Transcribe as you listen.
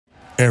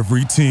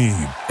Every team,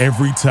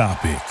 every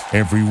topic,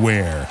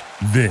 everywhere.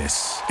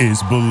 This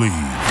is Believe.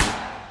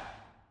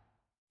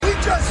 We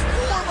just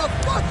form a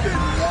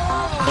fucking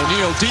wall.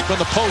 O'Neal deep in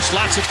the post,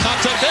 lots of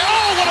contact there.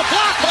 Oh, what a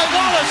block by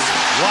Wallace!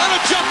 What a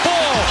jump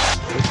ball!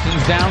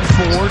 Pistons down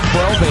 4,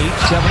 12-8,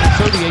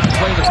 7:38 to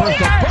play in the first.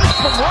 A burst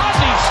from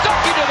Rodney, stuck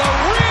into the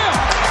rim.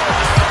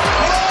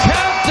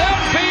 Count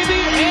that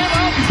baby and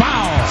a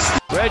foul.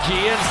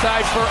 Reggie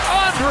inside for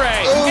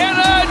Andre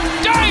and a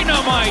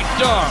dynamite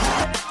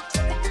dunk.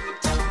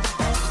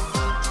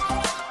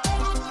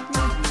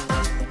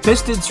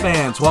 Pistons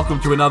fans,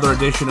 welcome to another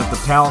edition of the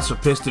Palace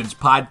of Pistons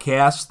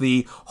podcast.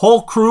 The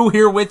whole crew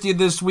here with you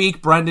this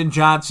week: Brendan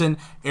Johnson,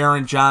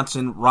 Aaron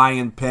Johnson,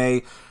 Ryan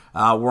Pay.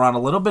 We're on a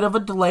little bit of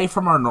a delay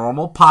from our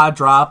normal pod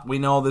drop. We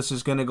know this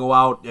is going to go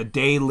out a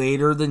day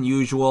later than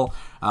usual,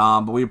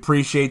 but we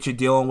appreciate you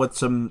dealing with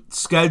some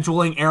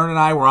scheduling. Aaron and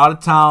I were out of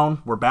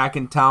town. We're back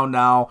in town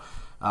now.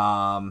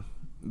 So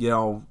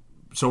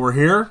we're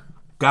here,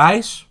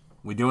 guys.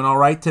 We doing all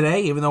right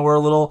today, even though we're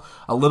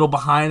a little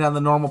behind on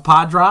the normal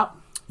pod drop.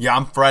 Yeah,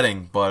 I'm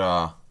fretting, but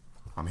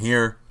I'm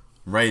here.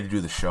 I'm ready to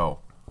do the show.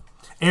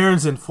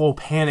 Aaron's in full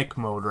panic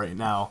mode right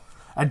now.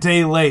 A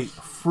day late,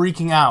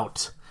 freaking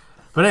out.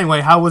 But anyway,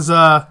 how was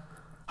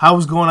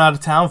going out of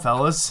town,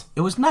 fellas?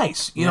 It was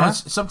nice. You know,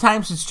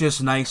 sometimes it's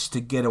just nice to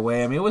get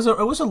away. I mean, it was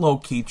a low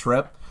key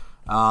trip.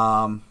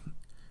 I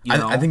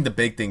think the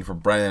big thing for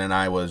Brendan and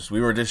I was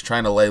we were just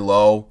trying to lay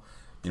low.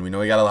 You know, we know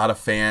we got a lot of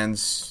fans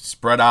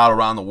spread out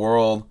around the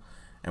world.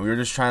 And we were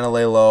just trying to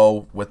lay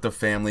low with the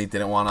family.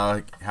 Didn't want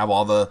to have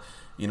all the,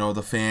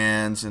 the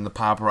fans and the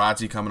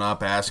paparazzi coming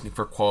up asking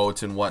for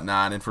quotes and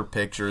whatnot and for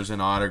pictures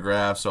and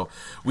autographs. So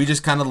we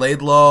just kind of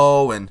laid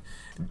low and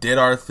did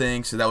our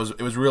thing. So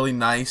it was really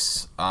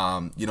nice.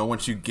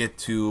 Once you get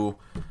to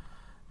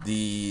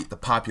the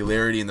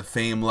popularity and the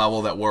fame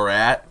level that we're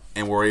at,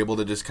 and we're able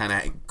to just kind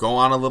of go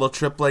on a little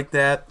trip like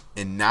that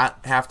and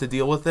not have to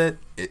deal with it,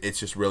 it's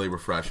just really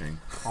refreshing.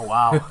 Oh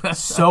wow,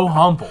 so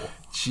humble.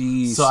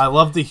 Jeez. So I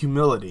love the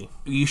humility.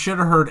 You should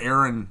have heard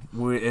Aaron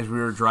as we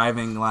were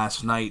driving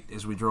last night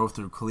as we drove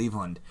through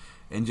Cleveland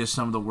and just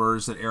some of the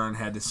words that Aaron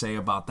had to say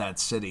about that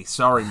city.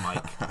 Sorry,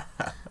 Mike.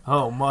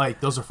 Oh,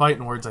 Mike, those are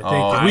fighting words, I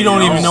think. We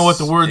don't even know what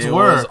the words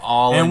were.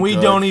 And we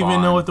don't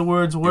even know what the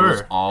words were. It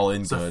was all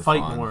in good fun.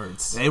 Fighting fun.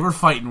 words. They were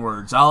fighting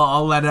words.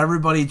 I'll let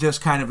everybody just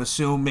kind of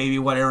assume maybe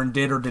what Aaron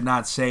did or did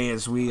not say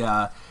as we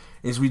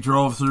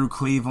drove through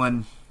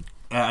Cleveland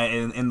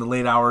in the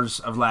late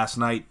hours of last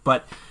night.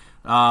 But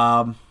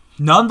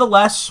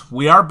nonetheless,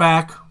 we are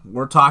back.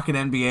 We're talking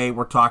NBA.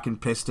 We're talking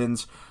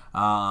Pistons.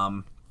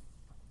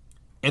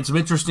 And some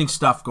interesting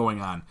stuff going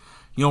on.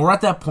 We're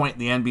at that point in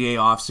the NBA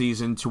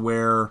offseason to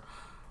where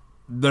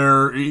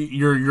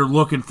you're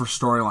looking for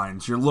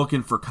storylines. You're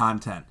looking for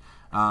content.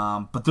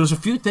 But there's a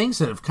few things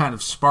that have kind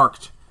of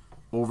sparked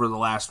over the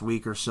last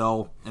week or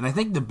so. And I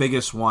think the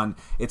biggest one,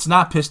 it's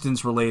not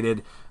Pistons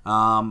related,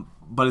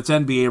 but it's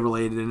NBA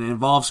related, and it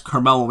involves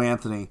Carmelo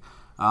Anthony.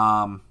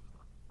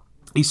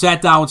 He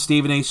sat down with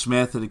Stephen A.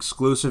 Smith, an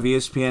exclusive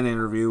ESPN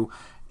interview,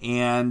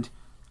 and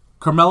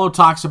Carmelo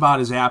talks about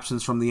his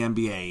absence from the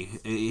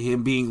NBA,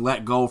 him being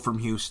let go from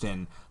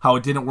Houston, how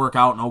it didn't work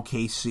out in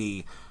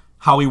OKC,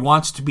 how he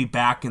wants to be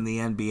back in the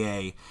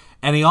NBA.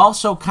 And he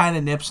also kind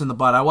of nips in the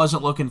bud. I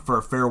wasn't looking for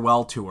a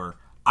farewell tour.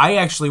 I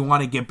actually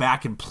want to get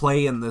back and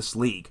play in this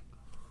league.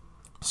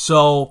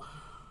 So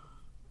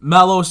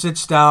Melo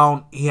sits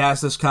down. He has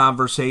this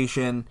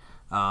conversation,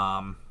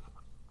 and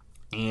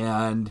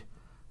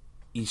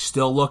he's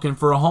still looking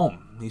for a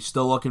home. He's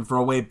still looking for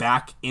a way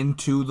back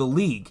into the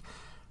league.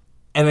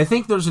 And I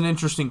think there's an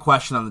interesting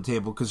question on the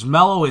table because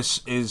Melo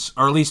is,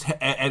 or at least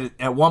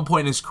at one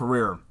point in his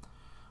career,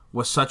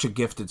 was such a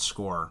gifted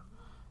scorer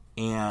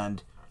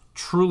and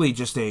truly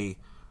just a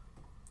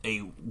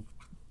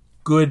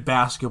good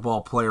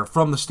basketball player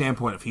from the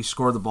standpoint of he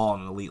scored the ball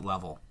at an elite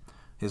level.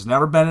 He's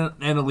never been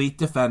an elite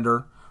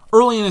defender.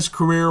 Early in his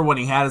career, when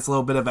he had his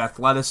little bit of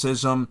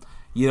athleticism,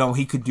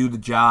 he could do the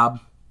job.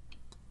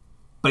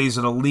 But he's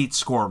an elite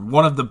scorer,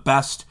 one of the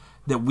best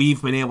that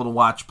we've been able to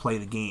watch play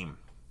the game.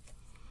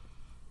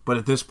 But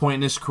at this point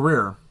in his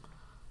career,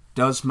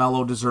 does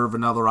Melo deserve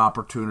another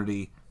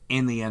opportunity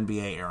in the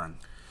NBA, Aaron?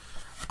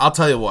 I'll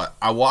tell you what.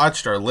 I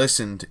watched or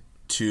listened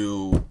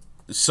to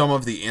some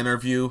of the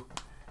interview,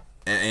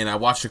 and I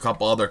watched a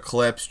couple other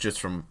clips just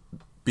from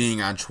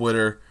being on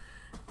Twitter,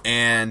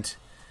 and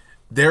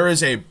there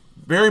is a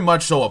very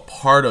much so a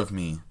part of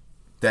me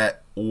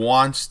that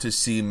wants to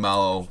see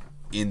Melo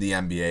in the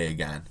NBA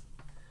again.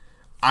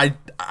 I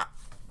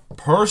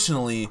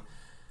personally,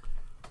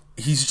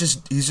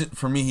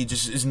 for me, he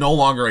just is no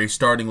longer a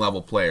starting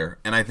level player.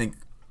 And I think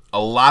a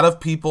lot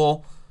of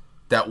people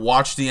that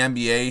watch the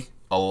NBA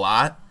a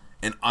lot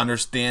and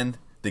understand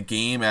the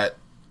game at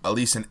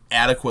least an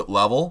adequate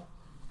level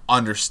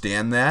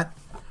understand that.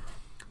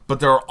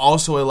 But there are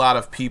also a lot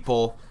of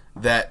people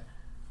that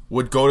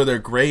would go to their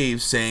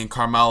graves saying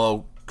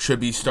Carmelo should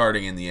be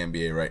starting in the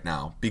NBA right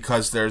now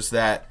because there's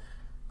that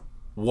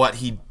what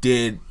he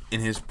did in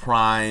his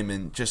prime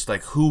and just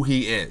like who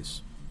he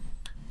is.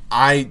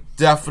 I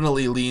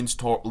definitely lean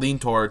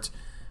towards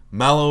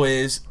Melo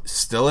is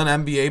still an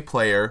NBA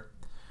player,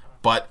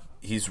 but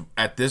he's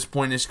at this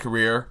point in his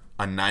career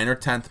a 9th or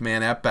 10th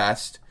man at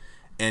best,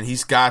 and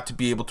he's got to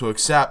be able to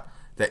accept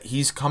that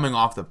he's coming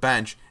off the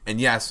bench, and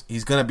yes,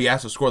 he's going to be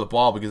asked to score the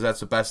ball because that's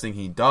the best thing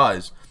he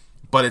does,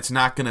 but it's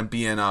not going to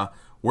be in a,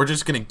 we're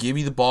just going to give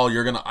you the ball,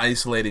 you're going to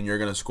isolate, and you're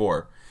going to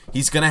score.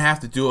 He's going to have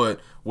to do it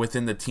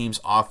within the team's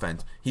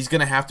offense. He's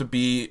going to have to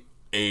be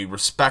a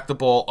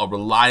respectable, a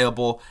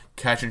reliable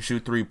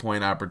catch-and-shoot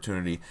three-point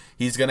opportunity.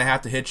 He's going to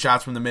have to hit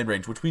shots from the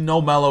mid-range, which we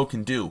know Melo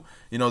can do.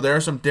 You know, there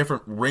are some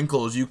different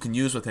wrinkles you can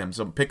use with him.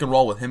 Some pick and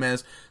roll with him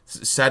as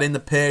setting the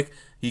pick.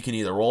 He can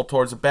either roll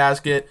towards the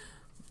basket,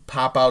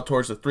 pop out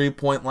towards the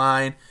three-point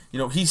line. You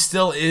know, he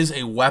still is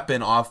a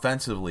weapon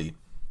offensively.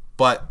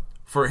 But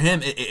for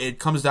him, it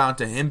comes down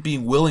to him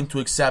being willing to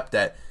accept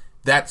that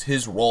that's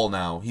his role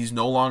now. He's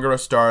no longer a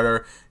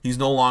starter. He's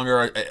no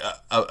longer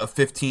a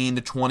 15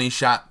 to 20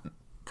 shot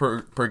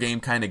per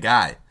game kind of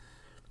guy.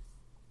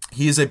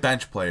 He is a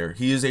bench player.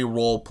 He is a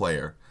role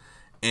player.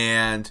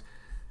 And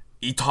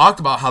he talked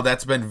about how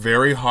that's been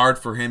very hard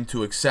for him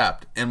to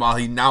accept. And while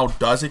he now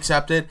does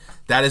accept it,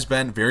 that has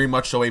been very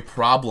much so a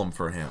problem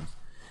for him.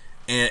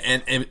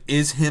 And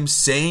is him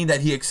saying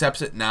that he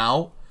accepts it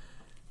now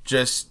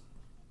just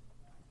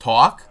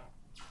talk?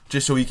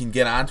 Just so he can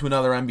get on to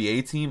another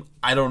NBA team?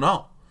 I don't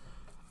know.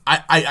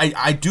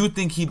 I do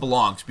think he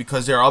belongs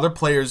because there are other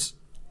players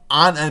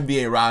on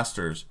NBA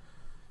rosters.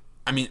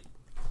 I mean,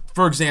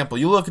 for example,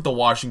 you look at the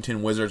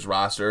Washington Wizards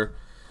roster,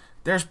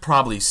 there's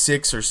probably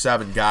 6 or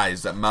 7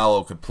 guys that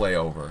Melo could play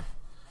over.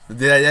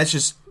 That's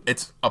just,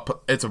 it's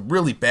a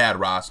really bad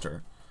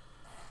roster.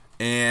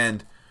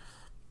 And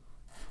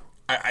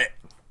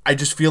I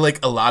just feel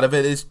like a lot of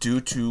it is due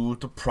to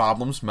the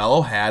problems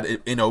Melo had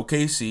in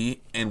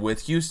OKC and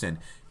with Houston.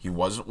 He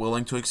wasn't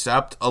willing to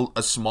accept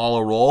a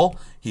smaller role.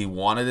 He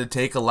wanted to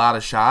take a lot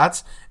of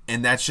shots,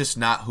 and that's just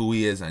not who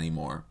he is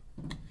anymore.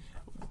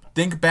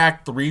 Think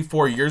back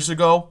 3-4 years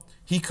ago,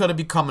 he could have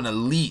become an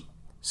elite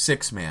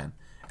 6-man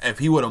if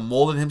he would have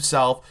molded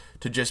himself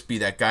to just be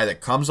that guy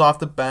that comes off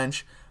the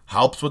bench,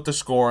 helps with the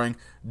scoring,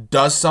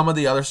 does some of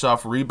the other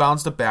stuff,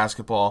 rebounds the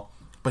basketball,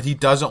 but he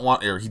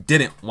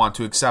didn't want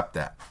to accept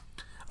that.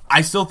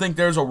 I still think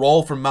there's a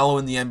role for Melo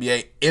in the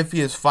NBA if he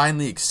has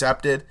finally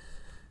accepted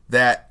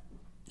that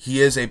he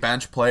is a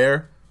bench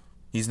player.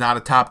 He's not a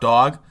top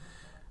dog,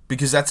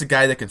 because that's a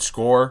guy that can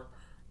score,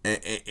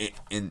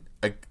 and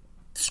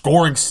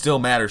scoring still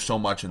matters so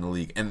much in the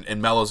league,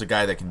 and Melo's a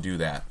guy that can do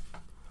that.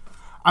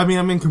 I mean,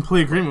 I'm in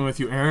complete agreement with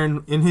you,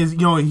 Aaron. In his,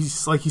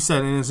 he's like he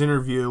said in his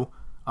interview,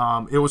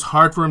 it was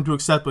hard for him to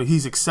accept, but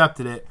he's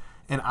accepted it,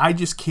 and I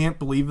just can't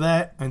believe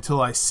that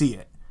until I see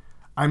it.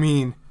 I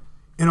mean,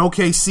 in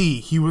OKC,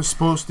 he was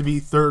supposed to be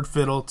third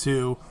fiddle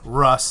to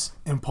Russ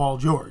and Paul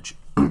George.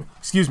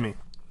 Excuse me.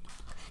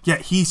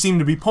 Yet he seemed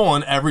to be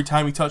pulling every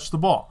time he touched the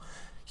ball.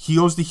 He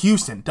goes to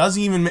Houston. Doesn't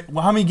even.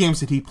 How many games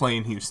did he play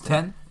in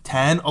Houston?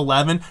 10,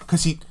 11.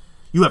 Because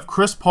you have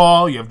Chris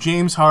Paul, you have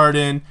James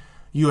Harden,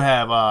 you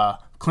have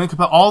Clint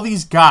Capella, all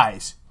these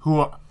guys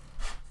who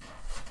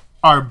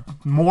are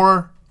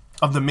more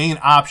of the main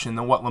option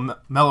than what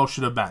Melo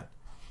should have been.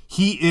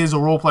 He is a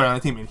role player on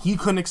the team, and he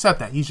couldn't accept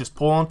that. He's just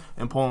pulling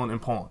and pulling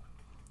and pulling.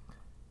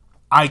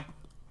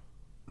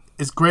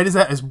 As great as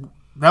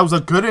that was a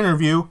good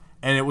interview.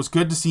 And it was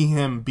good to see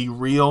him be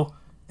real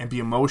and be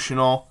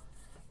emotional.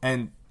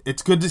 And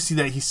it's good to see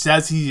that he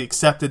says he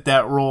accepted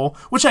that role,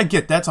 which I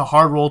get. That's a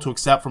hard role to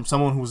accept from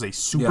someone who's a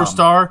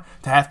superstar,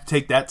 to have to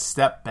take that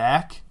step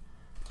back.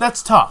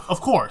 That's tough,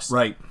 of course.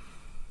 Right.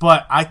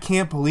 But I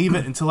can't believe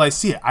it until I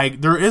see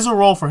it. There is a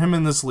role for him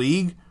in this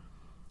league,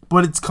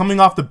 but it's coming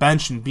off the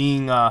bench and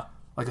being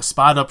like a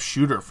spot-up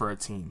shooter for a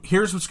team.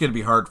 Here's what's going to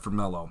be hard for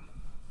Melo.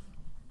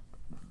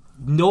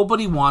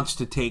 Nobody wants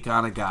to take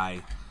on a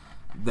guy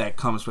that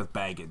comes with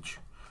baggage.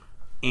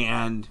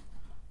 And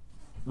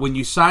when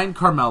you sign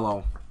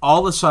Carmelo,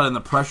 all of a sudden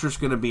the pressure's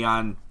going to be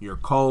on your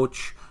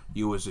coach,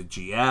 you as a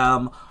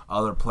GM,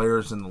 other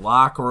players in the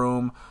locker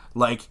room.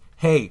 Like,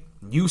 hey,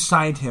 you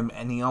signed him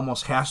and he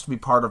almost has to be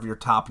part of your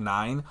top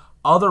 9.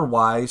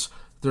 Otherwise,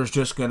 there's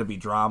just going to be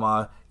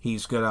drama. He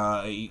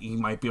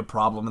might be a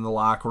problem in the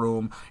locker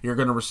room. You're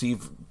going to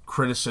receive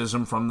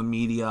criticism from the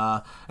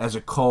media as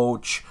a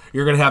coach.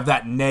 You're going to have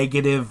that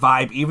negative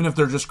vibe. Even if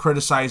they're just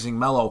criticizing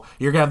Melo,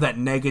 you're going to have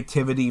that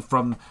negativity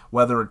from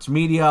whether it's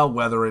media,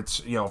 whether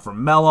it's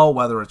from Melo,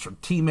 whether it's from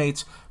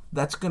teammates.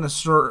 That's going to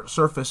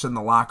surface in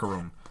the locker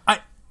room.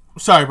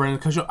 Sorry, Brandon,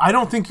 because I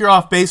don't think you're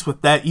off base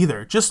with that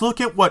either. Just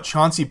look at what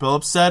Chauncey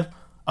Billups said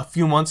a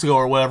few months ago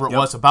or whatever it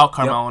was about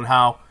Carmelo and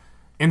how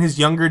in his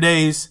younger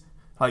days,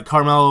 like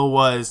Carmelo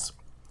was,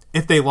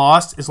 if they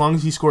lost, as long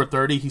as he scored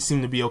 30, he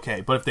seemed to be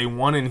okay. But if they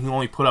won and he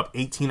only put up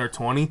 18 or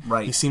 20,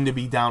 he seemed to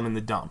be down in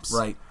the dumps.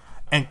 Right.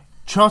 And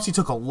Chauncey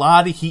took a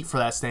lot of heat for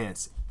that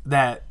stance.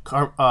 That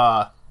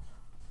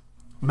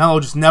Melo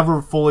just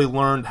never fully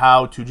learned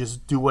how to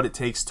just do what it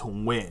takes to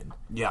win.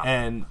 Yeah.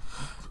 And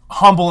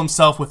humble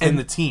himself within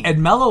the team.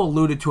 And Melo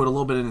alluded to it a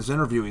little bit in his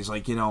interview. He's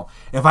like,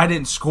 if I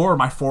didn't score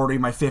my 40,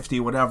 my 50,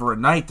 whatever a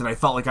night, then I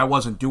felt like I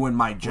wasn't doing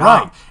my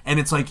job. Right. And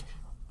it's like,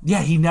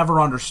 yeah, he never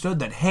understood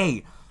that,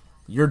 hey,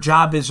 your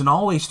job isn't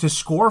always to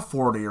score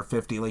 40 or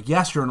 50. Like,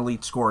 yes, you're an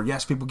elite scorer.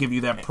 Yes, people give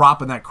you that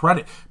prop and that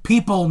credit.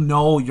 People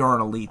know you're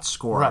an elite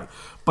scorer. Right.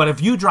 But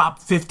if you drop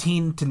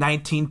 15 to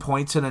 19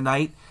 points in a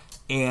night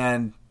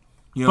and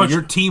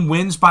your team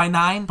wins by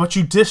 9. But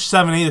you dished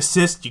 7, 8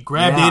 assists. You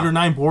grabbed 8 or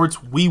 9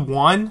 boards. We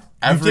won.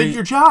 You did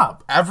your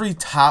job. Every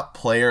top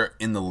player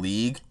in the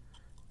league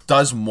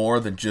does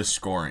more than just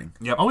scoring.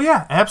 Yep. Oh,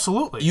 yeah,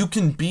 absolutely. You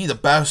can be the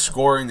best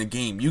scorer in the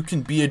game. You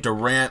can be a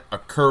Durant, a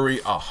Curry,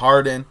 a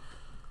Harden,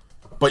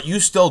 but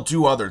you still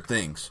do other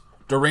things.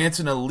 Durant's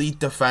an elite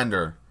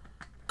defender.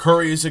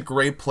 Curry is a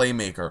great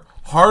playmaker.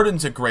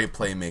 Harden's a great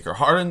playmaker.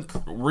 Harden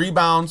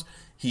rebounds.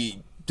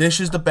 He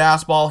dishes the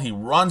basketball. He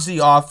runs the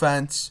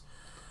offense.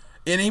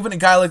 And even a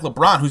guy like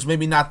LeBron, who's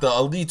maybe not the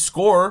elite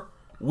scorer,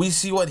 we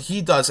see what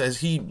he does as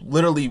he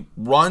literally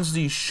runs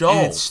these shows.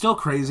 And it's still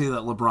crazy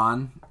that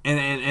LeBron,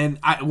 and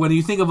when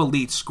you think of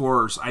elite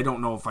scorers, I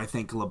don't know if I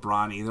think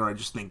LeBron either. I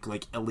just think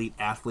like elite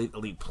athlete,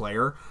 elite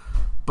player.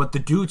 But the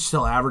dude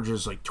still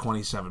averages like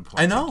 27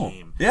 points a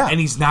game. Yeah. And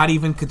he's not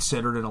even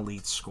considered an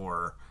elite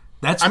scorer.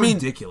 That's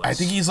ridiculous. I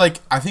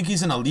think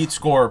he's an elite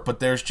scorer, but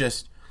there's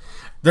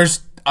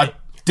a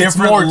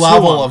different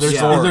level of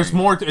scoring. There's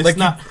more. It's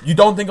not. You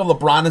don't think of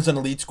LeBron as an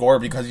elite scorer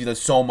because he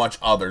does so much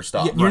other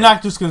stuff. You're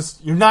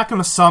not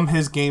gonna sum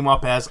his game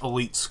up as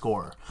elite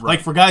scorer. Right.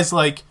 Like for guys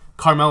like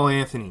Carmelo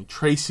Anthony,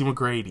 Tracy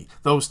McGrady,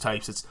 those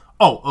types, it's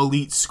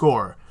elite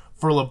scorer.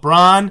 For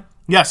LeBron,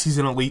 yes, he's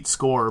an elite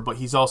scorer, but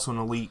he's also an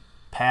elite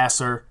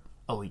passer,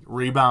 elite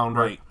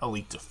rebounder,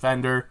 elite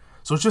defender.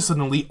 So it's just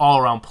an elite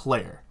all-around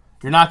player.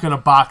 You're not gonna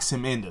box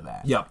him into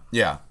that. Yep.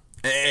 Yeah.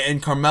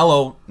 And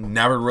Carmelo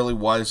never really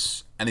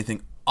was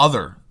anything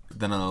other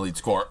than an elite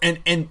scorer.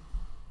 And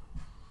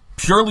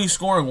purely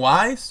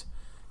scoring-wise,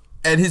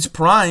 at his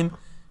prime,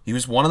 he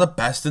was one of the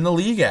best in the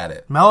league at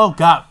it. Melo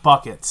got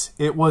buckets.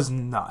 It was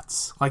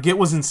nuts. Like, it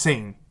was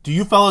insane. Do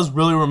you fellas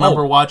really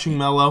remember watching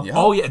Melo? Yeah.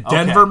 Oh, yeah.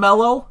 Denver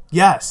Melo?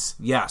 Yes.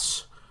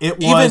 Yes. It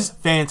was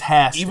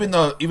fantastic.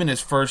 Even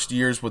his first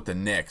years with the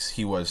Knicks,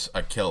 he was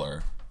a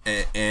killer.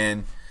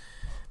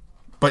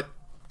 But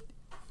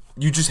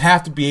you just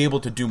have to be able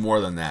to do more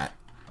than that.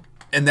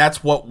 And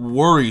that's what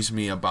worries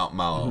me about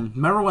Melo.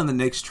 Remember when the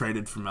Knicks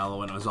traded for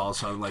Melo and it was all of a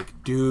sudden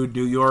like, dude,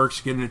 New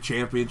York's getting a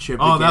championship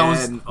again. That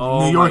was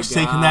New York's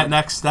taking that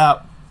next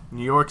step.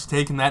 New York's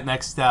taking that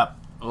next step.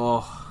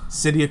 Oh,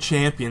 City of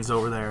Champions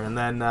over there, and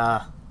then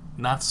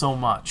not so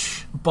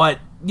much. But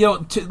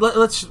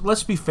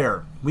let's be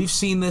fair. We've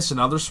seen this in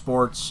other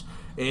sports,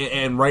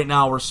 and right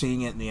now we're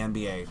seeing it in the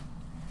NBA.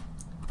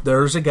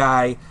 There's a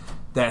guy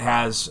that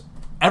has.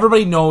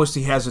 Everybody knows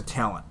he has a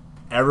talent.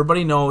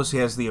 Everybody knows he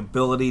has the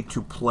ability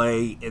to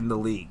play in the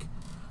league.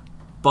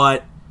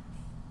 But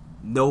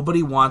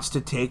nobody wants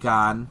to take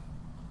on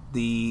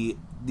the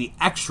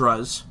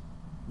extras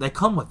that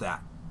come with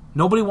that.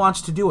 Nobody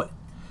wants to do it.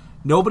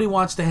 Nobody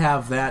wants to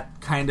have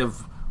that kind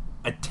of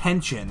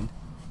attention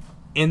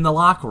in the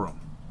locker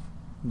room.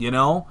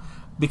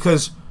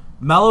 Because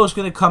Melo's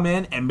going to come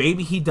in and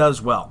maybe he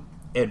does well.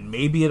 And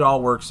maybe it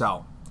all works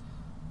out.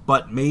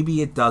 But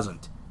maybe it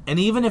doesn't. And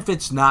even if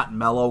it's not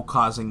Melo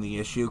causing the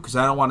issue, because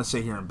I don't want to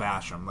sit here and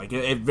bash him. Like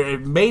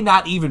it may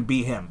not even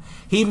be him.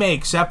 He may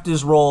accept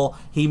his role.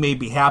 He may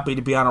be happy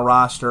to be on a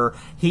roster.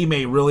 He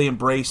may really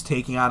embrace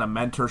taking on a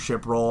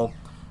mentorship role.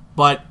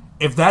 But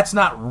if that's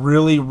not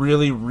really,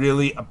 really,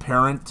 really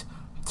apparent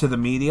to the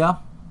media,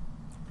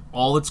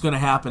 all that's going to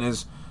happen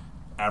is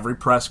every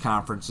press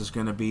conference is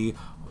going to be,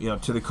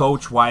 to the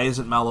coach, why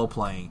isn't Melo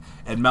playing?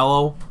 And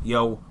Melo,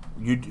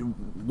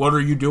 what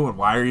are you doing?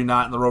 Why are you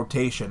not in the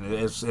rotation?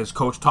 Has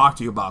coach talked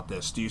to you about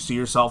this? Do you see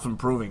yourself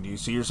improving? Do you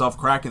see yourself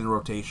cracking the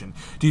rotation?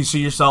 Do you see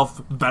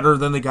yourself better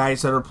than the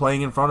guys that are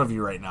playing in front of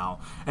you right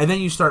now? And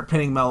then you start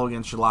pinning Melo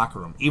against your locker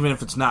room, even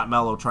if it's not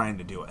Melo trying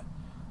to do it.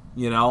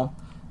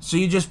 So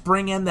you just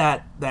bring in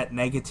that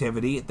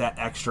negativity, that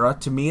extra.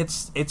 To me,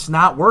 it's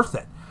not worth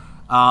it.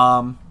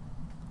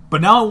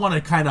 But now I want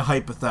to kind of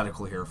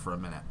hypothetical here for a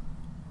minute,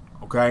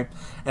 okay?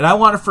 And I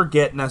want to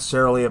forget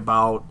necessarily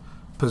about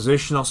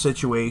positional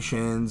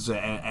situations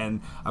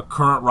and a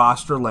current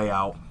roster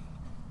layout.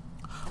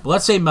 But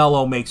let's say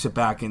Melo makes it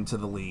back into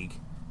the league,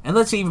 and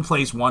let's say he even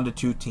plays 1 to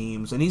 2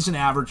 teams, and he's an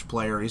average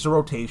player. He's a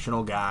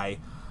rotational guy,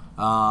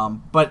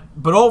 but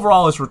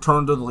overall his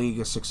return to the league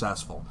is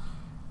successful.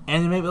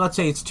 And maybe let's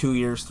say it's 2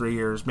 years, 3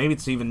 years, maybe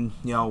it's even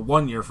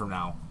 1 year from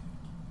now.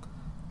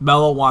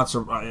 Melo wants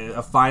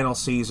a final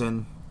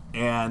season,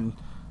 and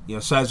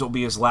says it'll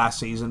be his last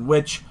season,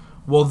 which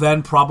will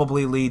then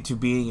probably lead to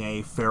being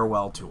a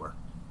farewell tour.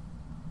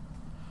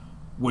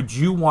 Would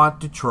you want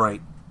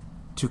Detroit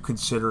to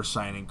consider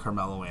signing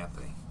Carmelo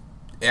Anthony?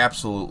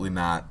 Absolutely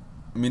not.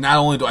 I mean, not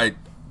only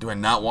do I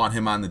not want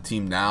him on the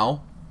team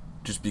now,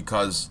 just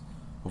because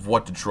of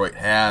what Detroit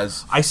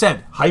has. I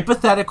said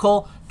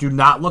hypothetical. Do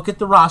not look at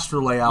the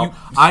roster layout.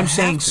 I'm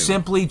saying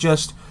simply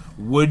just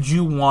Would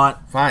you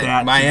want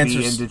that to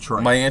be in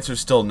Detroit? My answer is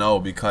still no,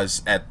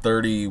 because at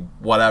 30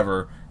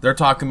 whatever, they're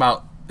talking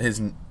about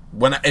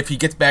if he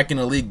gets back in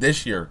the league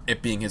this year,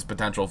 it being his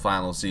potential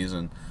final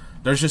season.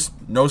 There's just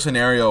no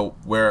scenario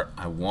where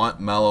I want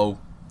Melo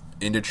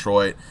in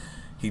Detroit.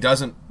 He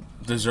doesn't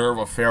deserve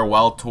a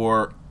farewell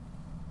tour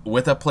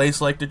with a place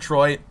like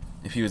Detroit.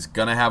 If he was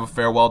going to have a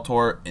farewell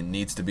tour, it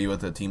needs to be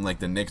with a team like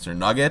the Knicks or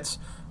Nuggets,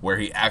 where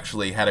he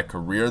actually had a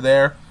career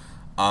there.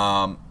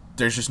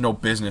 There's just no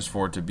business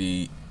for it to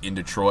be in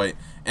Detroit.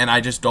 And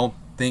I just don't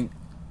think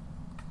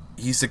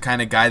he's the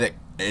kind of guy that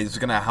is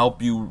going to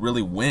help you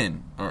really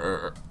win.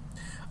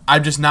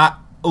 I'm just not...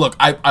 Look,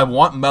 I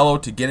want Melo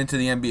to get into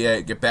the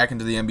NBA, get back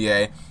into the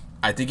NBA.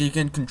 I think he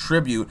can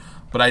contribute,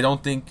 but I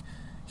don't think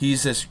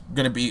he's just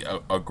going to be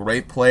a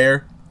great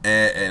player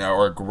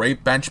or a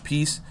great bench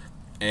piece,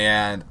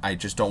 and I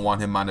just don't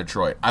want him on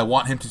Detroit. I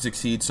want him to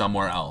succeed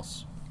somewhere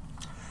else.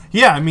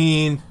 Yeah, I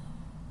mean,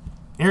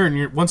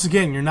 Aaron, once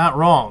again, you're not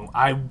wrong.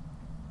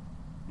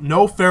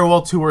 No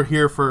farewell tour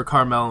here for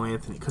Carmelo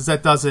Anthony, because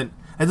that doesn't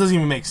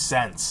even make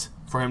sense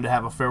for him to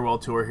have a farewell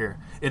tour here.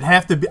 It'd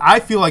have to be, I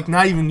feel like,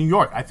 not even New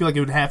York. I feel like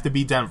it would have to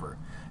be Denver.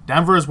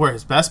 Denver is where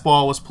his best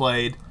ball was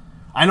played.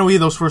 I know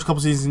those first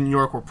couple seasons in New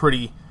York were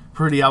pretty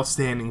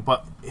outstanding,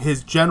 but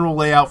his general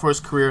layout for his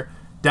career,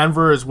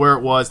 Denver is where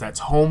it was. That's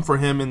home for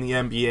him in the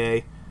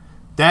NBA.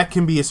 That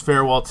can be his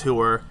farewell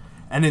tour.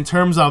 And in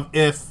terms of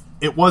if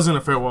it wasn't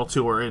a farewell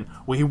tour and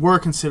we were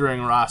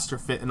considering roster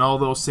fit and all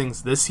those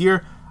things this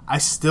year, I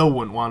still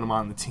wouldn't want him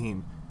on the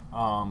team.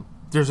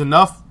 There's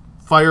enough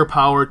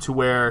firepower to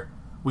where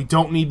we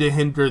don't need to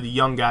hinder the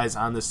young guys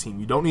on this team.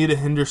 You don't need to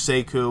hinder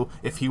Sekou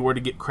if he were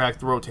to get cracked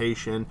the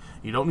rotation.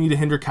 You don't need to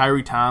hinder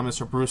Kyrie Thomas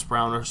or Bruce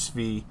Brown or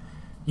Svi.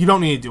 You don't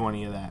need to do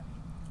any of that.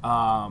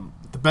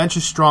 The bench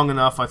is strong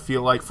enough, I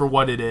feel like, for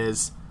what it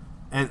is.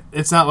 And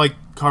it's not like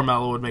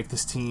Carmelo would make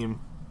this team,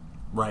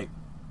 right,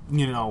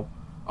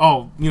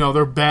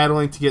 they're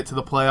battling to get to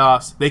the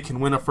playoffs. They can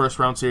win a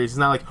first-round series. It's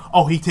not like,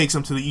 he takes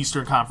them to the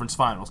Eastern Conference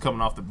Finals coming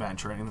off the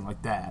bench or anything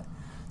like that.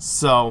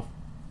 So,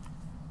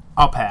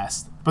 I'll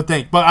pass. But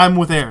I'm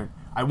with Aaron.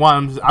 I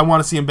want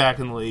to see him back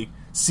in the league.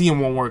 See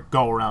him one more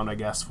go around, I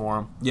guess, for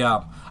him.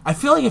 Yeah. I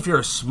feel like if you're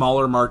a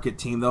smaller market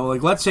team, though,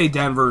 like let's say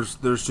there's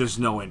just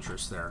no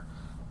interest there.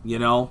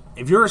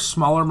 If you're a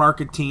smaller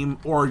market team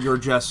or you're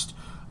just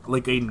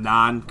like a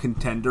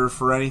non-contender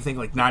for anything,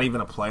 like not even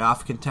a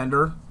playoff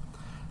contender,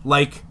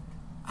 like,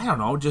 I don't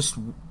know, just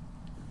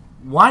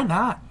why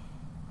not?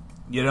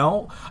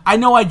 I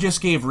know I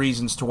just gave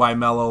reasons to why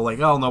Melo,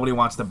 nobody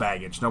wants the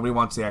baggage, nobody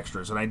wants the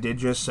extras, and I did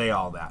just say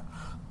all that.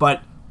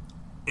 But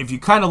if you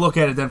kind of look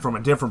at it then from a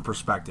different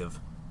perspective,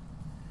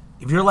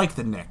 if you're like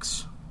the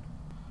Knicks,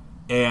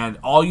 and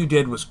all you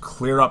did was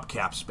clear up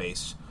cap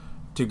space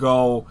to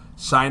go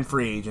sign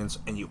free agents,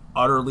 and you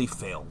utterly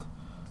failed,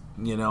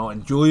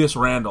 and Julius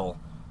Randle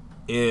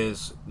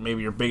is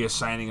maybe your biggest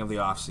signing of the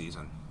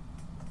offseason,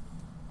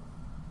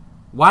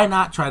 why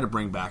not try to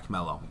bring back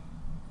Melo?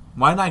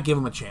 Why not give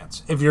him a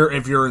chance if you're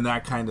in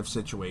that kind of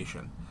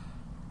situation,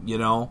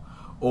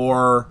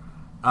 Or,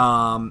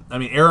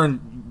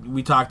 Aaron,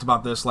 we talked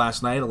about this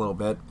last night a little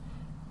bit.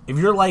 If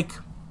you're like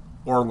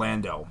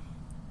Orlando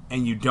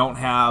and you don't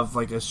have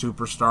like a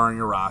superstar in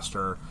your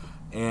roster,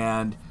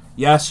 and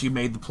yes, you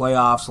made the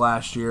playoffs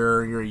last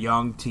year, you're a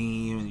young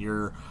team, and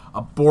you're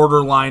a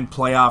borderline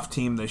playoff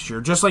team this year,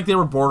 just like they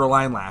were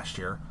borderline last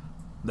year.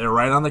 They're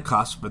right on the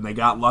cusp, and they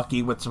got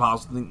lucky with how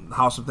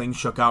some things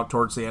shook out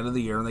towards the end of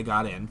the year, and they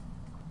got in.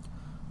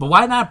 But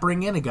why not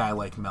bring in a guy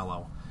like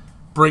Melo?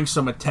 Bring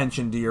some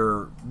attention to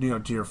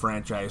your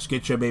franchise.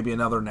 Get you maybe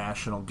another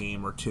national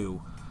game or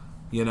two.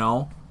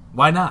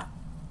 Why not?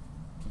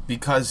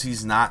 Because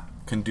he's not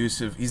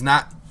conducive. He's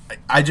not.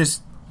 He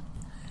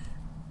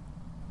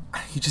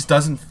just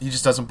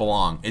doesn't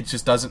belong. It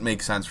just doesn't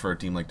make sense for a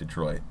team like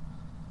Detroit.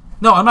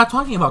 No, I'm not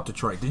talking about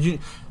Detroit. Did you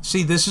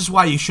see? This is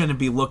why you shouldn't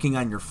be looking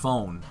on your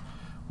phone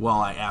while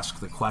I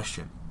ask the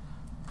question.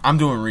 I'm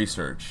doing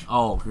research.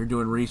 Oh, you're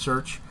doing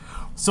research?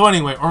 So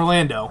anyway,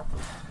 Orlando.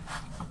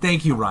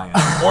 Thank you, Ryan.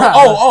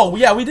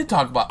 Yeah, we did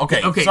talk about.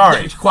 Okay,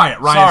 sorry.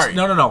 Quiet, Ryan. Sorry.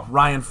 No,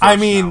 Ryan first. I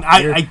mean,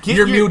 I get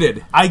you're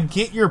muted. I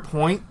get your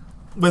point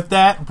with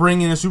that.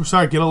 Bring in a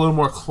superstar, get a little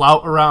more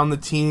clout around the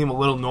team, a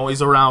little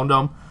noise around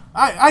them.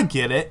 I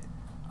get it.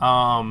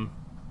 I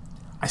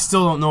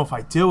still don't know if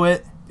I do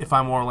it if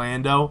I'm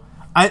Orlando.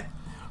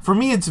 For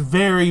me, it's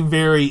very,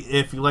 very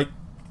iffy. Like,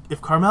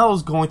 if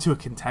Carmelo's going to a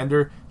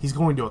contender, he's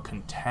going to a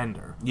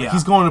contender. Yeah. Like,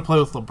 he's going to play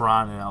with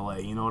LeBron in LA,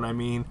 you know what I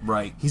mean?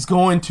 Right. He's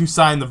going to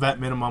sign the vet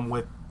minimum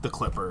with the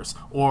Clippers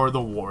or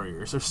the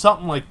Warriors or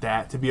something like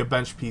that to be a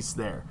bench piece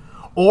there.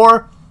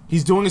 Or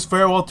he's doing his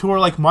farewell tour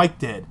like Mike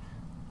did.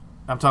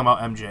 I'm talking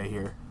about MJ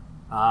here.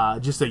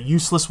 Just a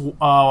useless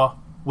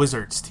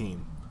Wizards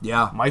team.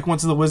 Yeah. Mike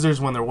went to the Wizards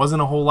when there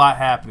wasn't a whole lot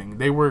happening.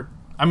 They weren't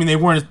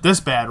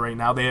this bad right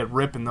now. They had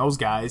Rip and those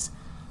guys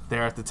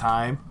there at the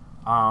time.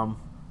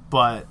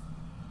 But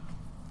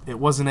it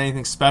wasn't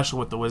anything special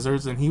with the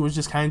Wizards, and he was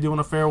just kind of doing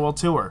a farewell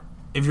tour.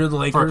 If you're the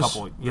Lakers, For a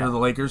couple, yeah. you're the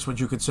Lakers, would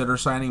you consider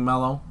signing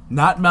Melo?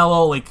 Not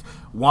Melo, like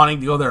wanting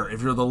to go there.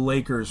 If you're the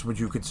Lakers, would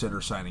you consider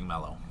signing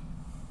Melo?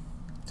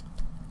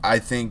 I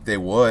think they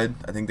would.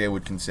 I think they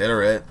would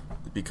consider it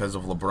because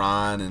of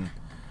LeBron and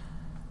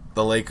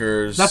the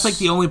Lakers. That's like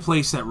the only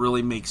place that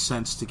really makes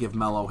sense to give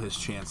Melo his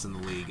chance in the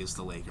league is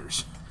the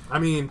Lakers. I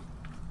mean,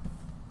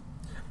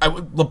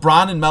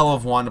 LeBron and Melo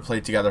have wanted to play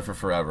together for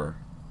forever.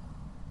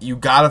 You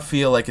gotta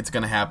feel like it's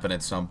gonna happen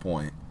at some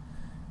point.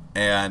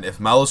 And if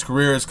Melo's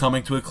career is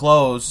coming to a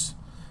close,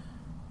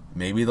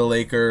 maybe the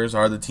Lakers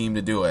are the team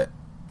to do it.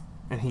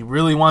 And he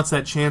really wants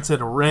that chance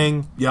at a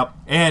ring. Yep.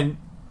 And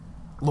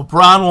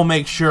LeBron will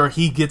make sure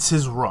he gets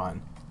his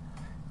run.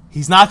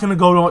 He's not going to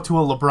go to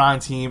a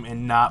LeBron team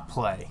and not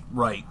play.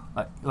 Right.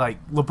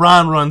 Like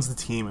LeBron runs the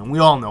team, and we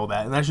all know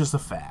that, and that's just a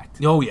fact.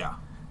 Oh, yeah.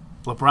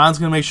 LeBron's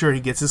going to make sure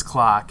he gets his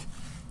clock.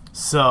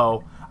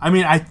 So, I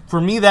mean, for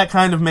me, that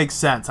kind of makes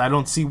sense. I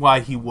don't see why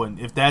he wouldn't.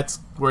 If that's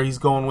where he's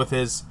going with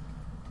his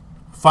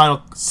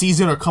final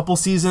season or couple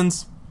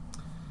seasons,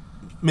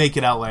 make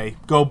it LA.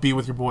 Go be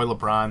with your boy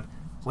LeBron.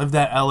 Live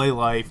that LA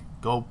life.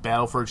 Go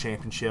battle for a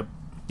championship.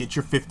 Get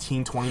your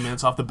 15, 20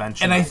 minutes off the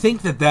bench. And I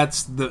think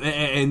that's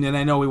and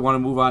I know we want to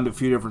move on to a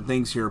few different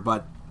things here,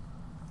 but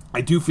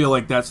I do feel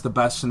like that's the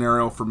best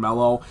scenario for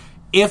Melo.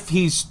 If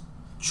he's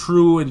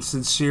true and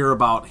sincere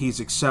about he's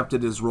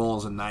accepted his role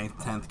as a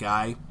 9th, 10th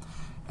guy,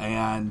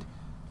 and,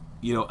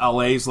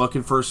 LA's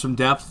looking for some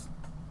depth,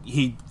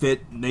 he'd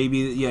fit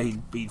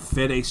he'd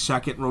fit a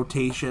second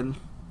rotation,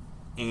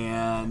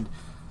 and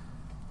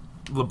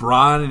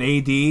LeBron and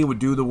AD would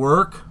do the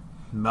work.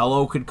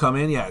 Melo could come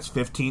in, it's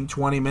 15,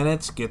 20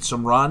 minutes, get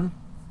some run,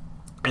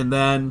 and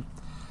then,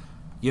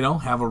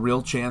 have a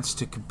real chance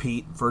to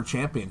compete for a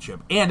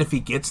championship. And if he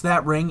gets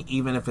that ring,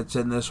 even if it's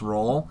in this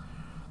role,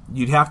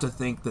 you'd have to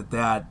think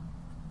that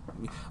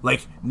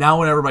like, now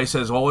when everybody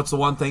says, it's the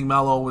one thing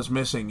Melo was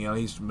missing,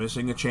 he's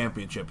missing a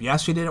championship.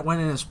 Yes, he didn't win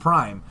in his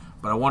prime,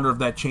 but I wonder if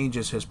that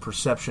changes his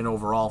perception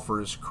overall for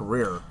his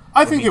career.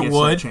 I think it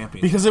would,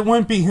 because it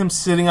wouldn't be him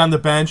sitting on the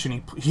bench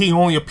and he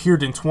only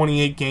appeared in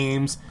 28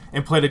 games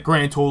and played a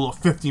grand total of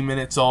 50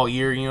 minutes all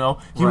year, He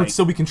would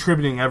still be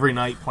contributing every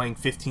night, playing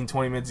 15,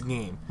 20 minutes a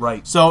game.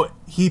 Right. So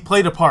he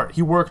played a part.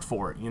 He worked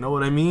for it. You know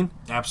what I mean?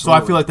 Absolutely.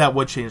 So I feel like that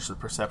would change the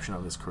perception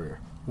of his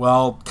career.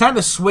 Well, kind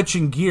of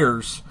switching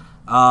gears,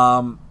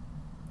 I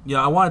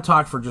want to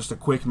talk for just a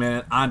quick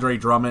minute. Andre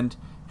Drummond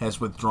has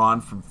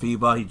withdrawn from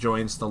FIBA. He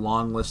joins the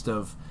long list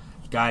of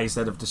guys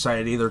that have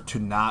decided either to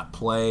not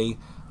play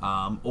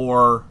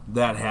or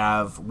that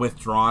have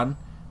withdrawn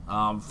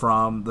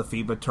from the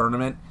FIBA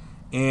tournament.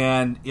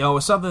 And, it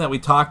was something that we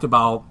talked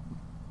about,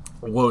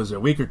 a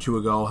week or two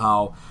ago,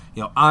 how,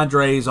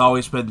 Andre's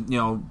always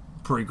been,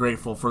 pretty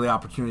grateful for the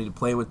opportunity to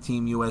play with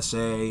Team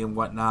USA and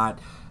whatnot.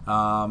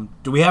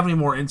 Do we have any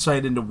more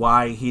insight into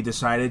why he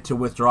decided to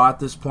withdraw at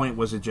this point?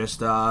 Was it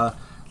just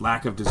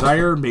lack of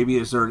desire? Maybe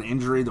is there an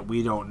injury that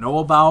we don't know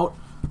about?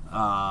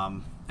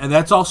 And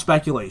that's all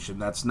speculation.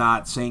 That's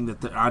not saying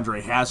that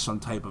Andre has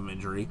some type of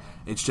injury.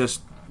 It's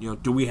just,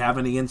 do we have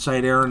any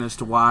insight, Aaron, as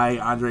to why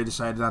Andre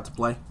decided not to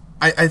play?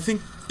 I think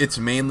it's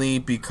mainly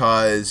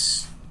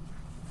because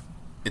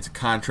it's a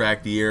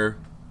contract year.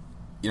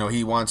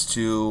 He wants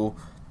to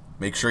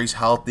make sure he's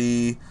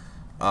healthy,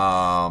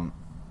 and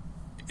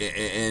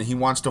he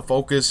wants to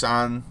focus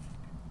on,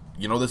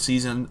 the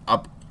season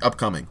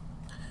upcoming.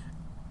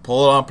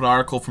 Pull up an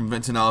article from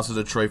Vincent Ellis of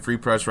Detroit Free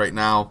Press right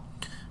now.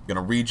 I'm going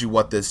to read you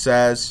what this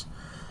says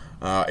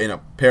in a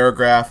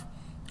paragraph.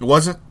 It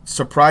wasn't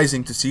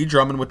surprising to see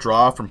Drummond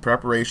withdraw from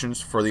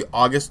preparations for the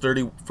August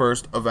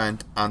 31st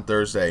event on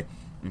Thursday.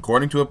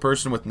 According to a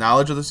person with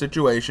knowledge of the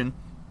situation,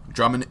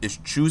 Drummond is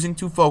choosing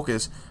to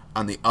focus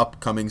on the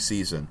upcoming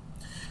season.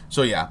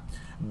 So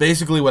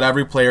basically what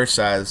every player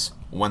says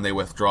when they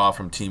withdraw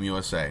from Team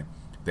USA.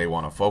 They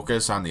want to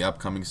focus on the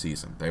upcoming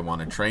season. They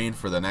want to train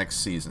for the next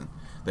season.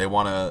 They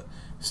want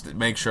to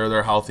make sure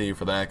they're healthy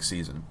for the next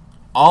season.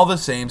 All the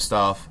same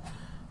stuff,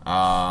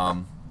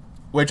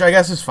 which I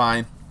guess is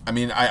fine. I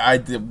mean, I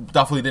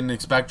definitely didn't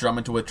expect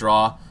Drummond to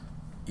withdraw.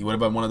 He would have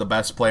been one of the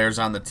best players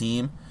on the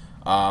team,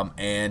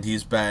 and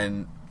he's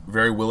been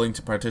very willing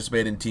to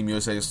participate in Team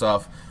USA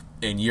stuff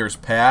in years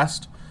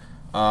past.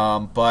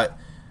 But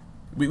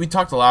we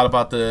talked a lot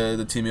about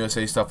the Team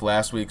USA stuff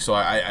last week, so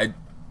I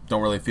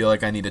don't really feel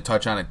like I need to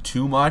touch on it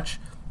too much.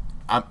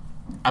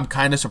 I'm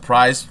kind of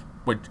surprised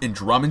in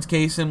Drummond's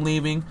case him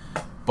leaving,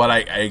 but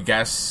I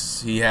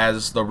guess he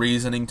has the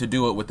reasoning to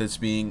do it with this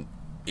being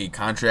a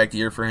contract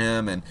year for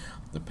him and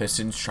the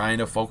Pistons trying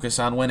to focus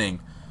on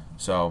winning.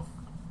 So,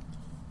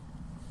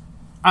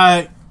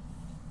 like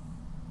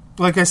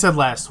I said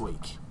last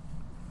week,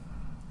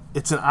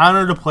 it's an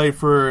honor to play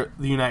for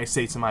the United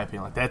States, in my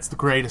opinion. Like, that's the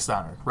greatest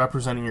honor,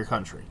 representing your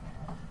country.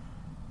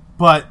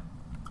 But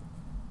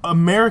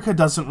America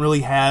doesn't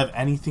really have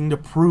anything to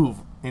prove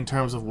in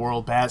terms of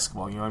world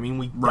basketball. You know what I mean?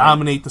 We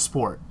dominate the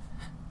sport.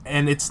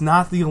 And it's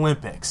not the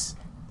Olympics.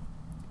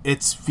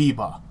 It's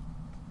FIBA.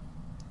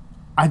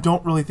 I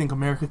don't really think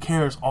America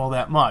cares all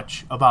that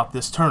much about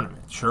this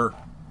tournament. Sure.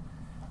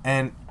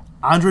 And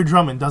Andre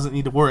Drummond doesn't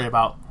need to worry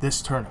about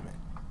this tournament.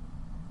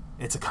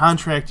 It's a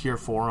contract year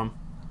for him.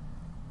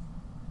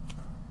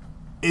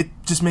 It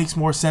just makes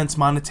more sense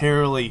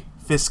monetarily,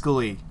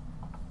 fiscally,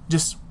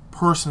 just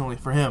personally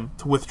for him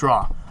to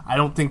withdraw. I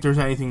don't think there's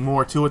anything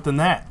more to it than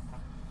that.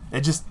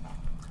 It just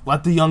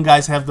let the young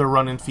guys have their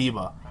run in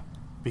FIBA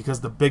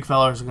because the big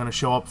fellas are going to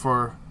show up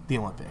for the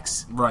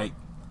Olympics. Right.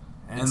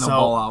 And they'll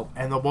ball out.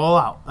 And they'll ball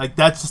out. Like,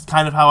 that's just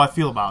kind of how I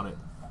feel about it.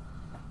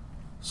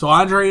 So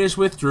Andre is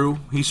withdrew.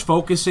 He's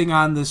focusing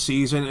on this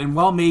season, and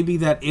well, maybe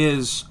that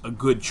is a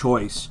good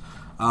choice.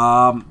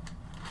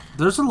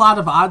 There's a lot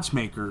of odds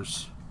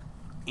makers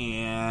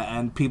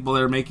and people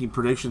that are making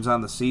predictions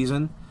on the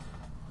season,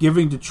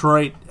 giving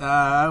Detroit,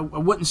 I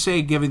wouldn't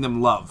say giving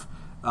them love.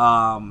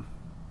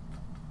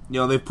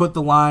 They've put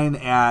the line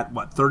at,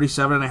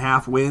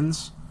 37.5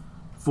 wins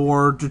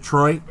for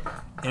Detroit,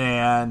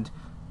 and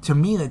to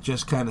me that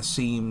just kind of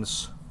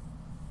seems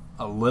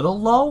a little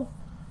low.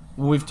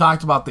 We've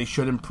talked about they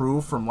should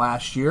improve from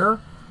last year,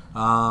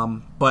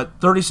 but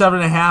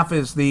 37.5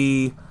 is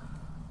the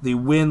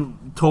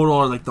win total,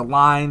 or like the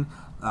line.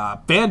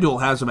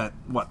 FanDuel has them at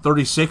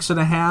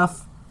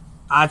 36.5.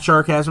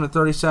 Oddshark has them at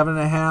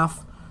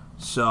 37.5.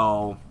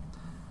 So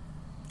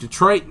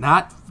Detroit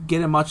not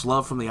getting much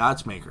love from the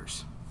odds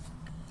makers.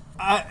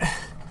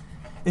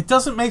 It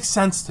doesn't make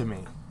sense to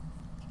me.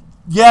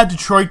 Yeah,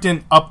 Detroit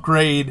didn't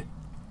upgrade,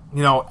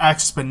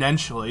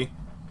 exponentially,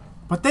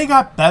 but they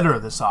got better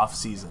this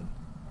offseason.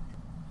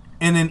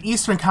 In an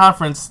Eastern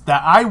Conference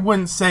that I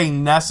wouldn't say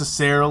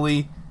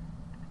necessarily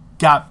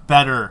got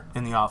better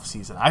in the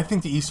offseason. I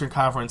think the Eastern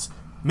Conference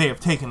may have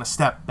taken a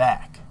step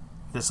back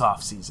this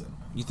offseason.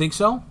 You think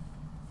so?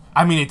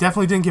 I mean, it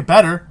definitely didn't get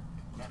better.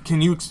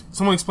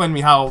 Someone explain to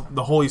me how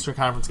the whole Eastern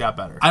Conference got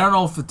better? I don't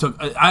know if it took...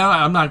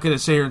 I'm not going to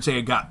sit here and say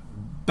it got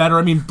better.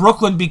 I mean,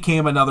 Brooklyn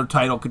became another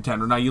title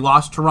contender. Now, you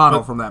lost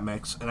Toronto from that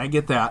mix, and I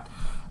get that.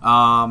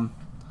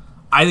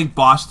 I think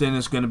Boston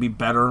is going to be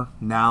better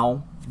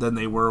now than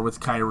they were with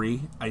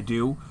Kyrie. I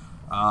do.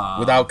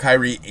 Without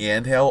Kyrie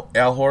and Al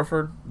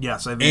Horford?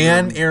 Yes, I think.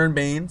 And Aaron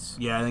Baines?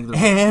 Yeah, I think.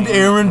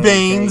 Aaron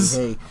Baines.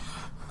 Hey.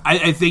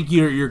 I think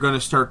you're going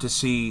to start to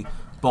see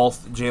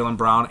both Jaylen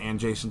Brown and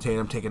Jason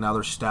Tatum take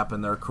another step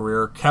in their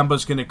career.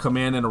 Kemba's going to come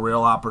in a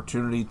real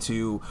opportunity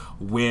to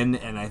win,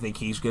 and I think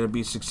he's going to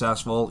be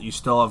successful. You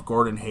still have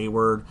Gordon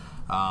Hayward,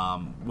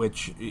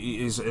 which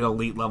is an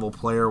elite level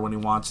player when he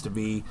wants to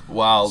be.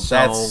 Wow,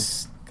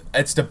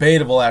 it's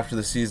debatable after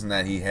the season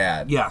that he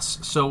had. Yes,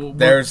 so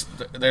there's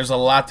a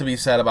lot to be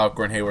said about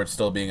Gordon Hayward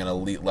still being an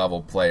elite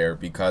level player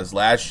because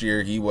last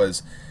year he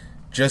was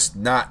just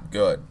not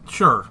good.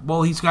 Sure.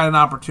 Well, he's got an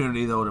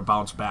opportunity though to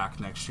bounce back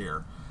next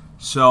year.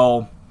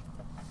 So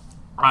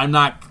I'm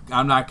not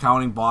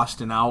counting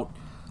Boston out.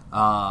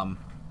 I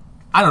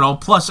don't know.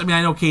 Plus, I mean,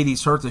 I know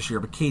KD's hurt this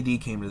year, but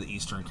KD came to the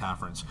Eastern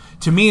Conference.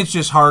 To me, it's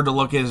just hard to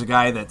look at as a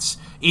guy that's,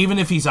 even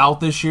if he's out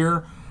this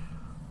year,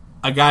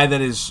 a guy that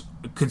is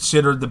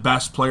considered the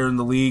best player in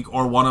the league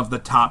or one of the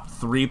top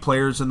 3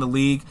 players in the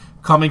league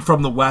coming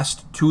from the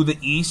West to the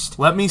East.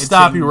 Let me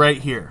stop you right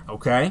here.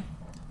 Okay.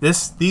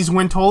 These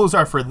win totals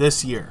are for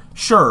this year.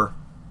 Sure.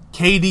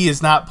 KD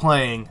is not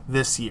playing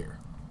this year.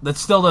 That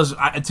still does.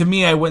 To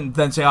me, I wouldn't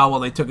then say, oh, well,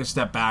 they took a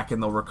step back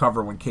and they'll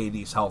recover when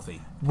KD's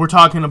healthy. We're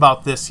talking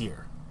about this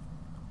year.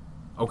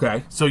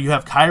 Okay. So you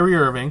have Kyrie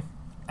Irving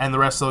and the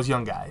rest of those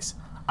young guys.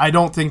 I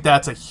don't think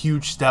that's a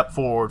huge step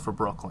forward for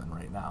Brooklyn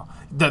right now.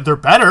 They're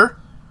better.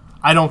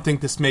 I don't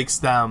think this makes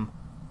them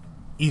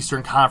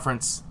Eastern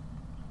Conference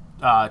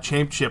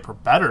championship or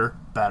better.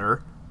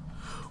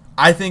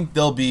 I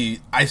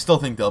still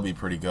think they'll be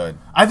pretty good.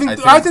 I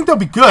think they'll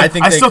be good.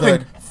 I still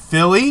think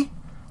Philly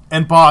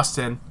and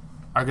Boston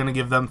are going to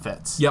give them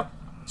fits. Yep.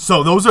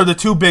 So those are the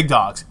 2 big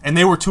dogs, and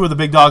they were 2 of the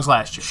big dogs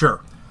last year.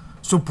 Sure.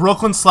 So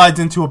Brooklyn slides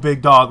into a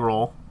big dog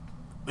role,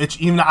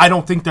 which even I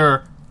don't think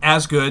they're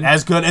as good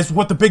as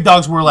what the big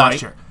dogs were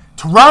last year.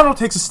 Toronto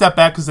takes a step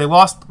back because they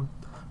lost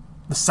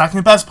the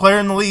second best player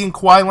in the league in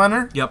Kawhi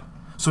Leonard. Yep.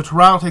 So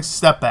Toronto takes a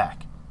step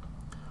back.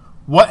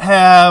 What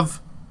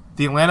have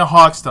the Atlanta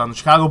Hawks done? The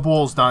Chicago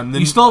Bulls done?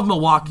 You still have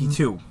Milwaukee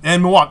too.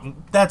 And Milwaukee,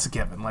 that's a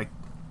given. Like,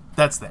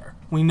 that's there.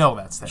 We know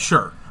that's there.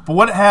 Sure. But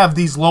what have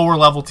these lower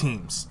level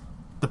teams?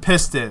 The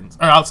Pistons,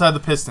 or outside the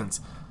Pistons,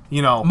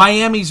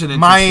 Miami's an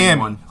interesting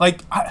one.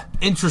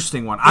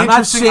 Interesting one. I'm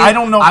not saying, I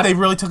don't know if they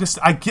really took a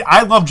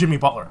I love Jimmy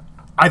Butler.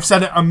 I've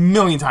said it a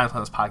million times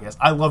on this podcast.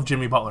 I love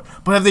Jimmy Butler.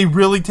 But have they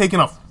really taken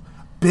a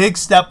big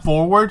step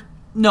forward?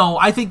 No,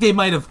 I think they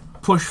might have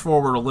pushed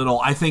forward a little.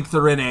 I think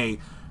they're in a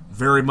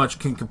very much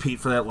can compete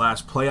for that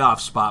last playoff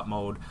spot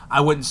mode.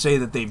 I wouldn't say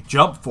that they've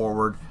jumped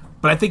forward,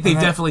 but I think they've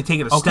definitely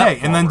taken a step forward. Okay,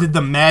 and then did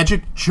the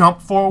Magic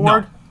jump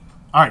forward? No.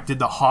 All right, did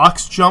the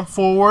Hawks jump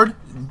forward?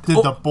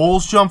 Did the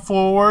Bulls jump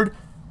forward?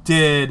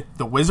 Did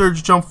the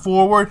Wizards jump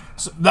forward?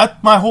 So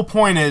that my whole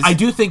point is, I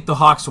do think the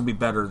Hawks will be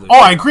better this year.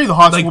 I agree the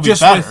Hawks will be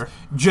better.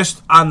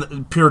 Just on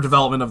the pure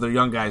development of their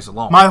young guys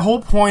alone. My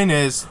whole point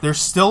is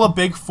there's still a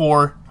big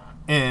 4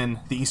 in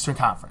the Eastern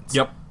Conference.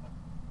 Yep.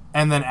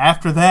 And then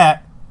after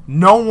that,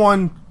 no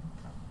one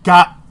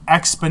got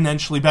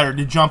exponentially better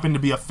to jump in to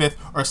be a 5th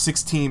or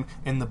 6th team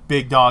in the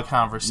big dog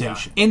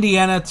conversation. Yeah.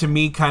 Indiana, to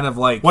me, kind of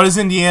like... What has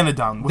Indiana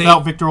done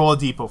without Victor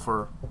Oladipo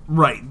for...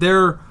 Right.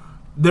 They're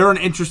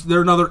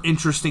another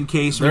interesting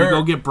case. When you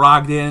go get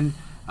Brogdon,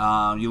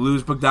 you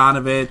lose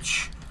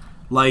Bogdanovic.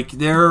 Like,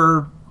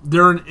 they're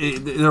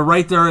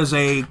right there as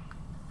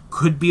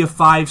could be a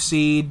 5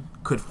 seed,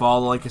 could fall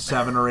to like a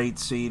 7 or 8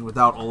 seed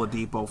without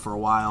Oladipo for a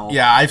while.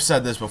 Yeah, I've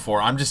said this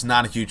before. I'm just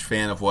not a huge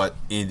fan of what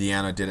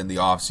Indiana did in the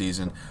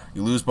offseason.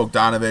 You lose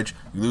Bogdanovic,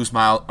 you lose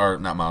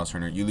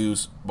you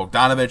lose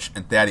Bogdanovic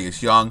and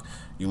Thaddeus Young,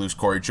 you lose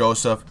Corey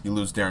Joseph, you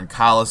lose Darren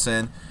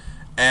Collison,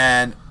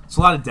 and it's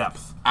a lot of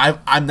depth.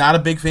 I'm not a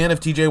big fan of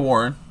TJ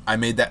Warren. I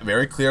made that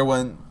very clear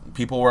when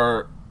people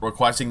were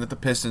requesting that the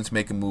Pistons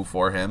make a move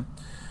for him.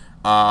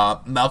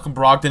 Malcolm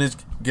Brogdon is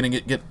going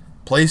to get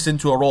placed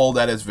into a role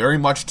that is very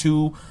much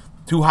too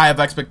high of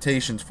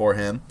expectations for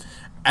him,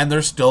 and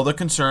there's still the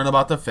concern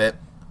about the fit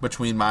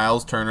between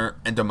Miles Turner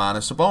and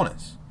Domantas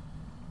Sabonis.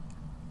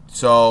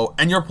 So,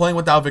 and you're playing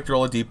without Victor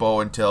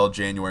Oladipo until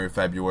January,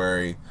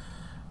 February.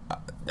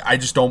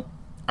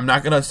 I'm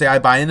not going to say I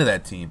buy into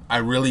that team. I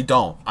really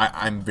don't.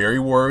 I'm very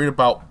worried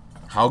about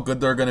how good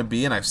they're going to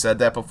be, and I've said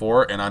that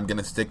before, and I'm going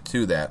to stick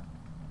to that.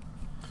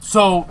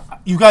 So,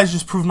 you guys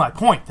just proved my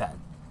point then.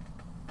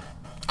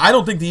 I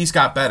don't think the East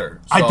got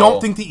better. I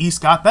don't think the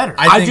East got better.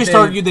 I just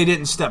argued they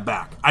didn't step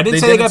back. I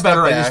didn't say they got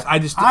better. I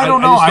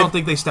don't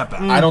think they stepped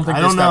back. I don't think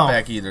they stepped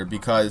back either,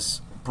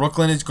 because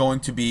Brooklyn is going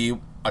to be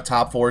a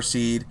top 4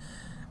 seed.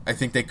 I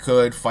think they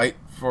could fight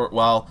for,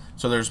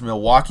 so there's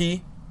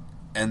Milwaukee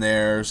and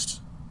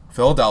there's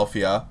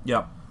Philadelphia.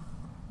 Yep.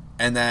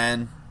 And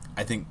then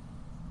I think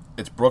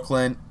it's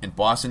Brooklyn and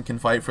Boston can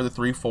fight for the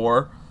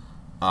 3-4.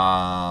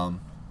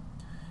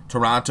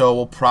 Toronto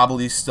will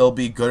probably still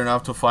be good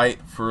enough to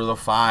fight for the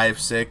 5,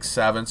 6,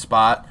 7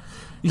 spot.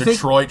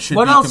 Detroit should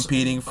be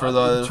competing for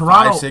the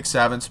Toronto, 5, 6,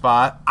 7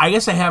 spot. I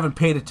guess I haven't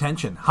paid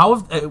attention.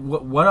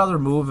 What other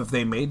move have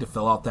they made to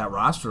fill out that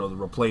roster to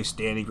replace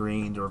Danny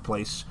Green, to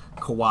replace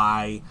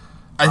Kawhi?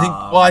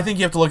 I think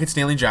you have to look at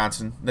Stanley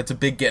Johnson. That's a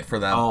big get for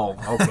them. Oh,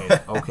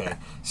 okay.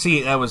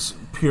 See, that was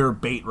pure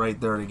bait right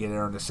there to get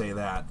Aaron to say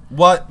that.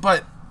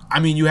 But I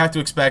mean, you have to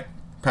expect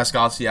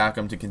Pascal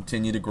Siakam to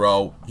continue to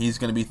grow. He's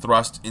going to be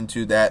thrust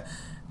into that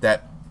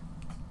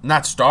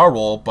not star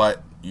role,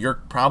 but you're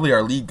probably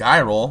our lead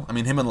guy role. I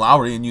mean, him and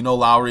Lowry, and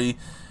Lowry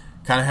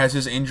kind of has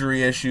his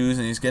injury issues,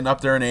 and he's getting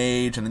up there in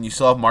age, and then you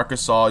still have Marc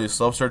Gasol, you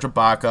still have Serge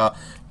Ibaka.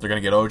 They're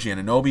going to get OG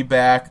Anunoby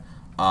back.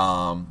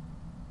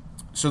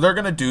 So they're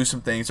going to do some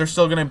things. They're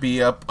still going to be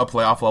a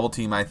playoff level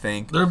team, I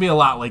think. There'll be a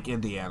lot like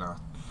Indiana.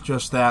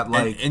 Just that,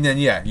 and then,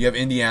 you have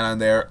Indiana in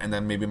there, and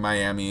then maybe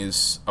Miami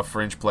is a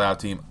fringe playoff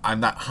team. I'm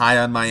not high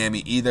on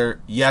Miami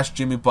either. Yes,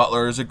 Jimmy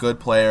Butler is a good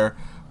player,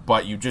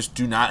 but you just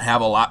do not have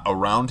a lot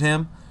around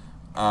him.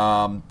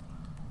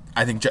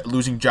 I think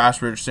losing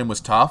Josh Richardson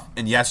was tough,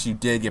 and yes, you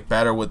did get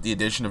better with the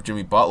addition of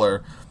Jimmy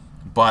Butler,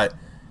 but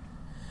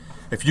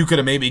if you could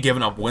have maybe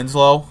given up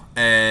Winslow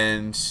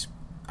and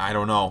I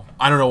don't know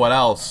what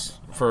else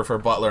for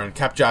Butler and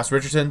kept Josh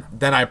Richardson,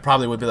 then I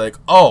probably would be like,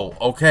 oh,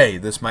 okay,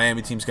 this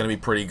Miami team's going to be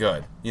pretty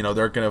good.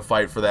 They're going to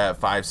fight for that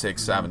 5,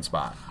 6, 7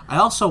 spot. I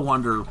also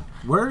wonder,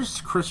 where's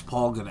Chris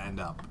Paul going to end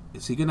up?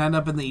 Is he going to end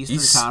up in the Eastern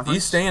Conference?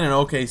 He's staying in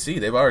OKC.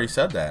 They've already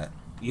said that.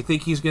 You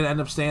think he's going to end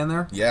up staying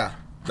there? Yeah.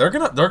 They're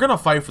gonna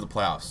fight for the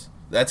playoffs.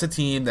 That's a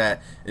team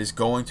that is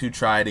going to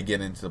try to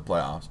get into the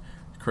playoffs.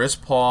 Chris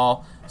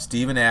Paul,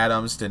 Steven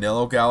Adams,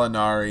 Danilo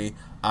Gallinari,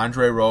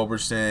 Andre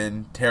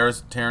Roberson,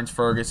 Terrence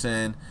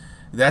Ferguson.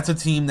 That's a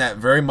team that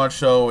very much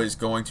so is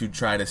going to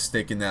try to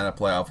stick in that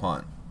playoff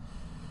hunt.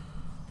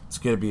 It's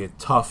going to be a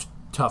tough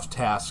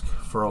task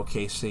for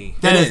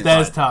OKC. That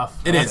is tough.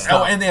 It is.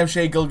 Oh, and they have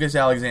Shai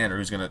Gilgeous-Alexander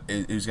who's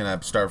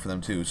gonna start for them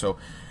too. So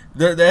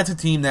that's a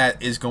team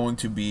that is going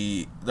to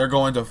be. They're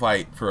going to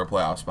fight for a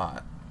playoff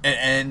spot.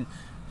 And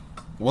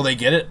will they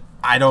get it?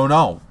 I don't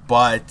know.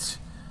 But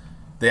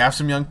they have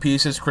some young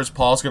pieces. Chris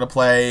Paul's going to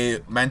play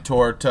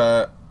mentor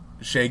to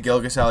Shai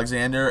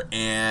Gilgeous-Alexander,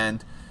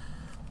 and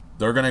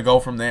they're going to go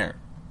from there.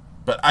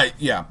 But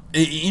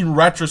in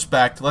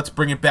retrospect, let's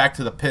bring it back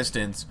to the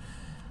Pistons.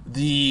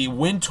 The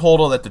win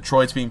total that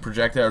Detroit's being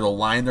projected, or the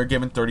line they're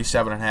given,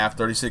 37.5,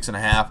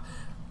 36.5.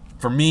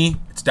 For me,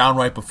 it's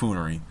downright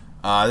buffoonery.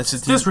 This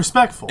is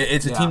disrespectful.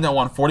 It's a team that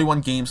won 41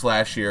 games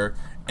last year,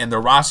 and the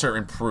roster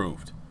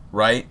improved,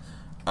 right?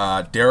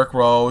 Derrick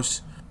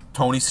Rose,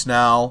 Tony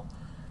Snell,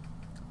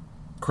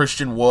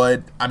 Christian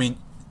Wood. I mean,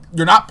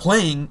 you're not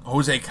playing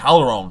Jose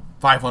Calderon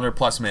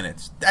 500-plus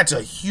minutes. That's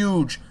a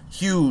huge,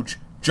 huge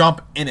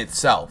jump in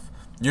itself.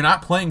 You're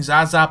not playing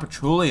Zaza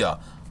Pachulia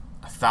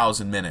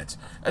 1,000 minutes.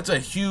 That's a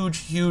huge,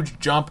 huge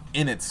jump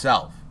in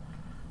itself.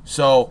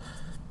 So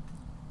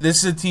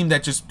this is a team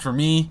that just, for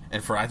me,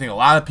 and for I think a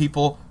lot of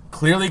people,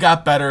 clearly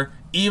got better.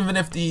 Even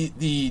if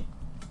the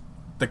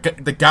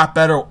got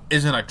better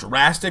isn't a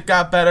drastic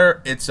got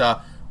better, it's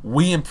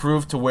we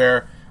improved to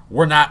where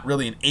we're not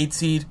really an 8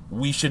 seed.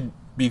 We should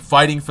be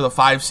fighting for the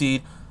 5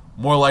 seed,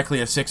 more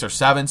likely a 6 or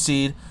 7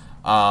 seed.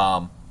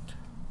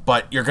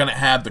 but you're going to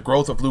have the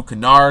growth of Luke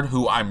Kennard,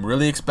 who I'm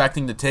really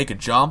expecting to take a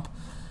jump.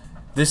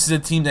 This is a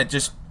team that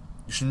just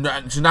should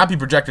not be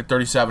projected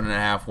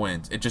 37.5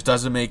 wins. It just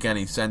doesn't make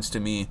any sense to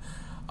me.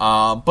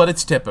 But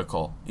it's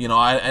typical.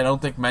 I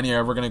don't think many are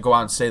ever going to go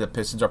out and say the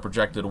Pistons are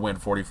projected to win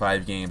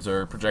 45 games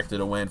or projected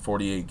to win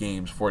 48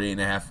 games.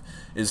 48.5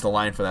 is the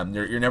line for them.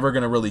 You're never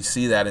going to really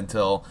see that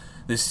until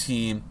this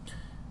team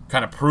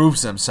kind of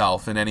proves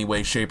themselves in any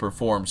way, shape, or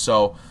form.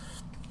 So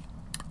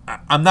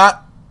I'm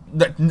not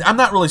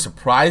really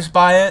surprised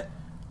by it,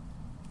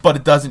 but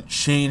it doesn't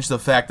change the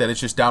fact that it's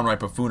just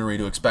downright buffoonery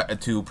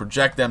to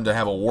project them to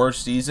have a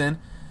worse season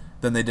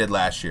than they did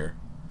last year.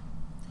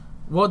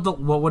 What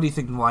do you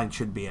think the line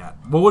should be at?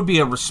 What would be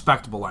a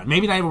respectable line?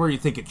 Maybe not even where you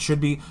think it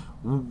should be.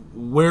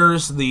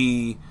 Where's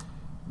the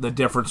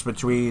difference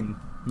between,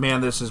 man,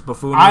 this is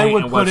buffoonery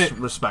and what's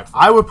respectful?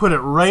 I would put it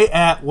right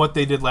at what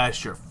they did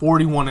last year,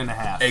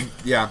 41.5.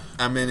 Yeah,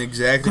 I'm in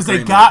exactly because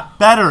they got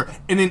better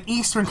in an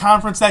Eastern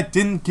Conference that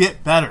didn't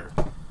get better.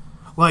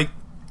 Like,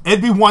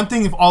 it'd be one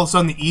thing if all of a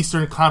sudden the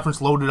Eastern Conference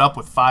loaded up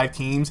with 5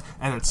 teams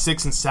and then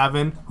 6 and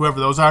 7,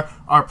 whoever those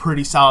are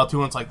pretty solid too.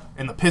 And it's like,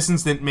 and the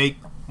Pistons didn't make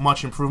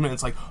much improvement.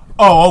 It's like,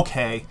 oh,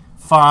 okay,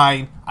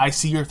 fine, I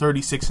see your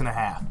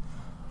 36.5.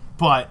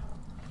 But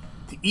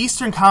the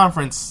Eastern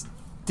Conference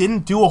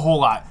didn't do a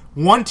whole lot.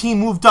 One team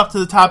moved up to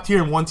the top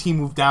tier and one team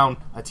moved down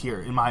a tier,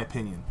 in my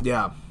opinion.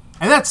 Yeah.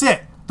 And that's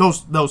it.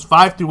 Those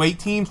 5 through 8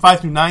 teams,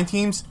 5 through 9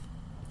 teams,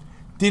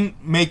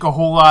 didn't make a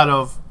whole lot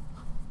of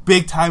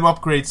big-time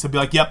upgrades to be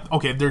like, yep,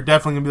 okay, they're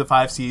definitely going to be the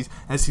 5 seeds,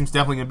 and this team's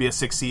definitely going to be a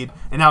 6 seed,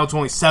 and now it's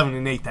only 7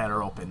 and 8 that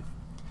are open.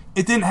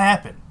 It didn't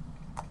happen.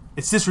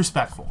 It's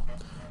disrespectful.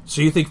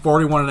 So you think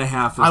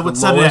 41.5 is I would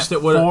the lowest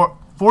it would?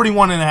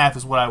 41.5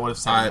 is what I would have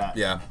said that.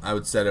 Yeah, I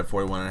would set it at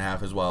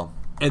 41.5 as well.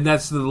 And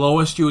that's the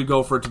lowest you would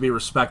go for it to be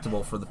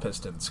respectable for the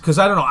Pistons. Because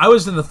I don't know, I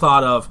was in the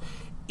thought of,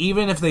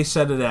 even if they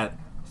set it at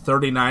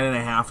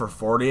 39.5 or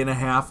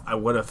 40.5, I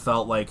would have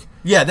felt like,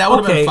 yeah, that would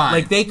have been fine.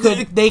 Like they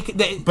could,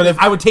 but if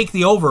I would take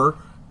the over,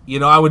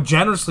 I would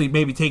generously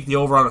maybe take the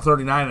over on a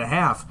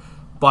 39.5.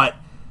 But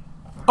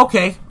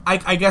okay,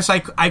 I guess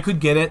I could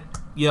get it.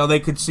 They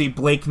could see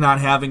Blake not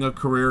having a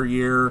career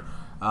year,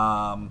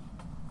 or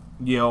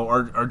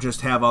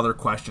just have other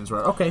questions.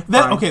 Right? Okay,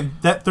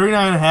 that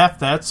 39.5,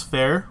 that's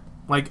fair.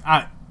 Like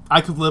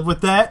I could live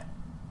with that,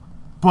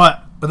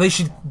 but they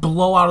should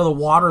blow out of the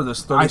water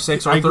this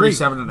 36 or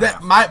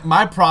 37.5.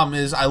 My problem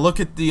is I look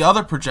at the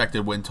other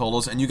projected win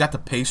totals, and you got the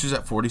Pacers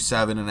at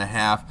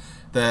 47.5,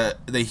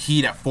 the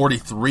Heat at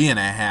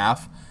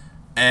 43.5,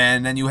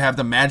 and then you have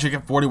the Magic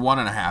at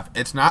 41.5.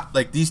 It's not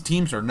like these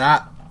teams are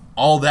not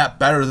all that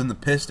better than the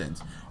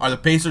Pistons. Are the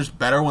Pacers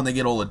better when they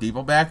get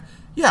Oladipo back?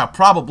 Yeah,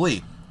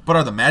 probably. But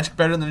are the Magic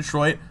better than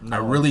Detroit? No. I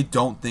really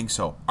don't think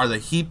so. Are the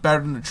Heat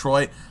better than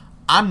Detroit?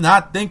 I'm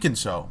not thinking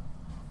so.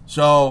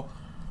 So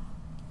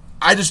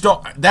I just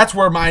don't. That's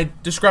where my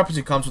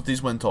discrepancy comes with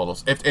these win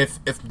totals. If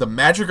the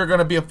Magic are going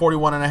to be a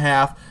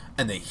 41.5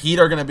 and the Heat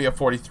are going to be a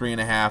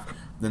 43.5,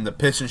 then the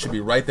Pistons should be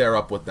right there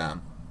up with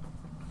them.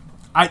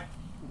 I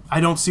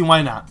don't see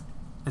why not.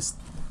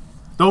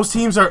 Those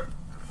teams are.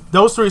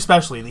 Those three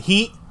especially, the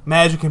Heat,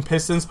 Magic, and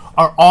Pistons,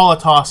 are all a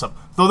toss-up.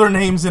 Throw their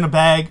names in a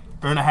bag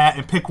or in a hat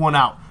and pick one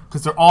out,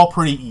 because they're all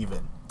pretty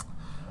even.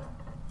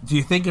 Do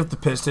you think if the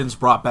Pistons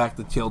brought back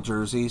the teal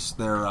jerseys,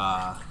 their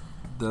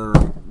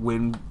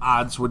win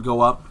odds would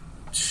go up?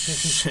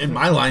 In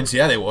my lines,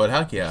 yeah, they would.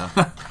 Heck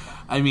yeah.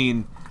 I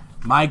mean,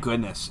 my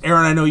goodness.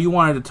 Aaron, I know you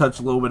wanted to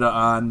touch a little bit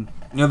on,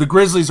 the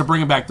Grizzlies are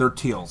bringing back their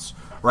teals.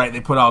 Right,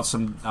 they put out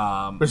some.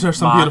 There's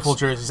some beautiful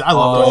jerseys. I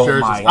love those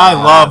jerseys. I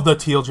love the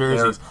teal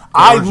jerseys.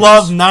 I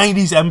love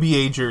 '90s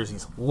NBA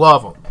jerseys.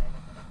 Love them.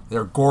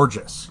 They're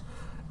gorgeous,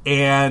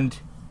 and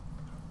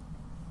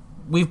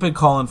we've been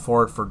calling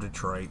for it for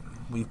Detroit.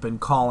 We've been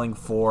calling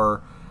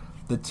for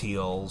the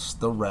teals,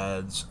 the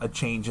reds, a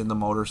change in the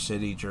Motor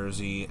City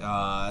jersey,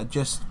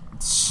 just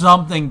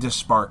something to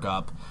spark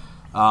up.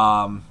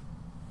 And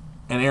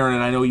Aaron,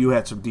 and I know you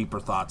had some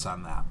deeper thoughts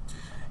on that.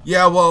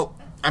 Yeah, well.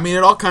 I mean,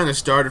 it all kind of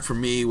started for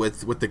me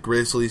with the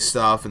Grizzlies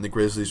stuff and the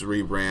Grizzlies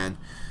rebrand.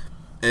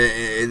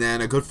 And then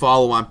a good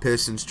follow on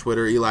Pistons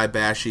Twitter, Eli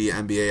Bashi,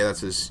 NBA, that's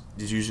his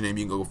username,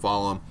 you can go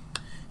follow him.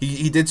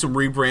 He did some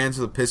rebrands of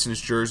the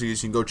Pistons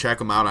jerseys. You can go check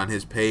them out on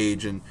his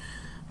page. And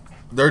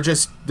they're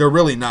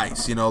really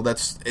nice.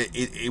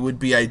 It would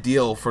be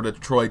ideal for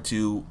Detroit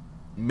to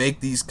make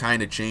these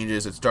kind of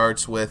changes. It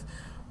starts with,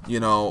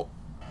 the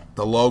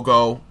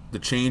logo, the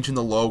change in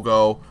the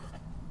logo,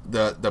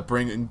 the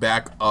bringing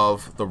back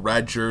of the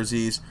red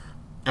jerseys.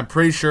 I'm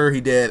pretty sure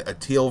he did a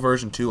teal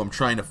version too. I'm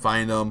trying to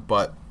find them,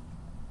 but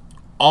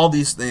all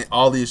these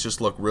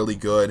just look really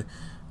good.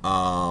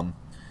 And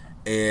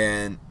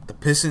the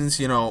Pistons,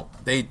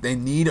 they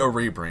need a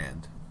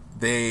rebrand.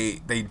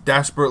 They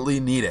desperately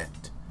need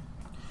it.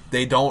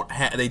 They don't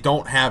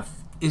have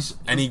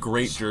any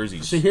great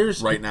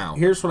jerseys right now.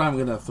 Here's what I'm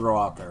going to throw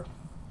out there.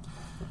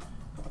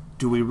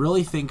 Do we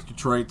really think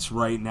Detroit's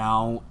right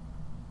now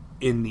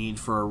in need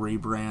for a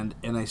rebrand?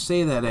 And I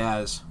say that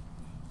as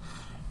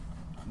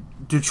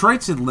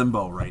Detroit's in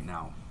limbo right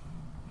now.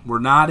 We're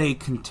not a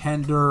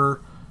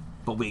contender,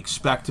 but we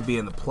expect to be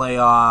in the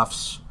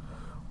playoffs.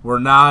 We're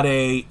not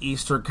a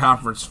Eastern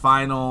Conference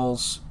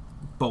Finals,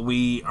 but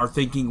we are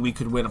thinking we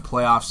could win a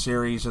playoff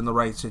series in the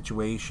right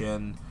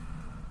situation.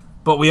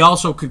 But we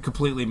also could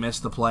completely miss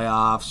the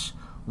playoffs.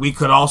 We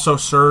could also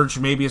surge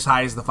maybe as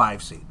high as the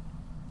 5 seed.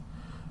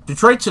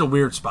 Detroit's in a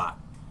weird spot.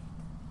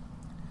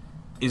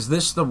 Is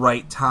this the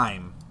right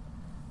time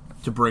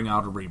to bring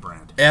out a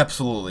rebrand?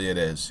 Absolutely it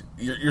is.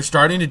 You're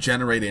starting to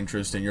generate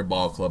interest in your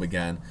ball club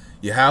again.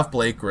 You have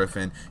Blake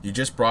Griffin. You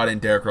just brought in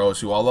Derrick Rose,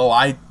 who, although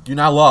I do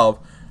not love,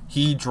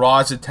 he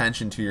draws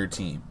attention to your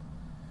team.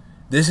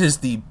 This is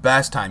the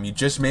best time. You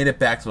just made it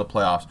back to the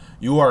playoffs.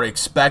 You are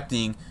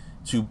expecting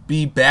to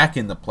be back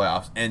in the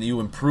playoffs, and you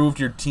improved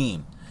your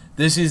team.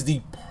 This is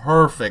the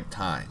perfect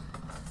time.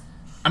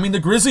 I mean, the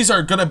Grizzlies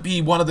are going to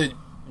be one of the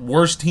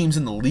worst teams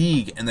in the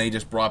league, and they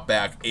just brought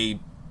back a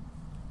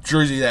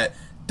jersey that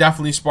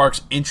definitely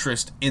sparks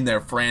interest in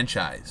their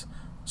franchise.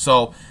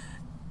 So,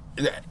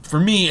 for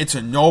me, it's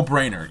a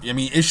no-brainer. I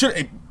mean, it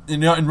should.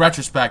 In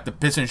retrospect, the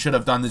Pistons should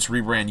have done this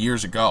rebrand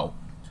years ago.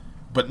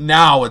 But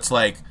now it's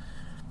like,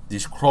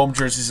 these chrome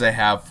jerseys they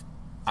have,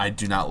 I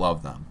do not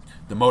love them.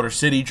 The Motor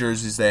City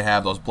jerseys they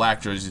have, those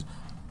black jerseys,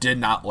 did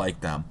not like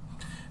them.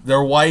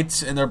 Their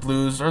whites and their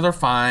blues, they're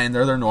fine.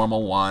 They're their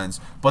normal ones.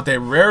 But they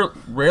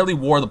rarely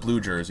wore the blue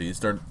jerseys.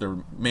 They're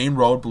main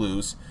road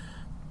blues.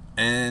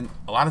 And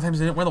a lot of times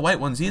they didn't wear the white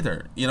ones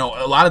either. You know,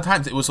 a lot of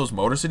times it was those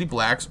Motor City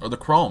blacks or the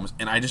chromes.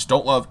 And I just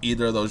don't love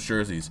either of those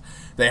jerseys.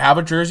 They have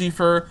a jersey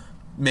for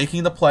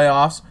making the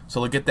playoffs, so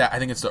they'll get that. I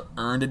think it's the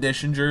earned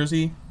edition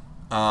jersey.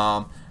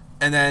 And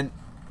then,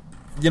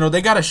 you know,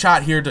 they got a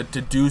shot here to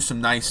do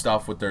some nice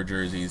stuff with their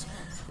jerseys,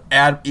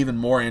 add even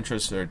more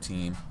interest to their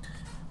team,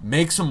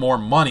 make some more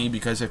money,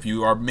 because if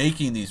you are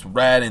making these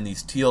red and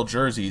these teal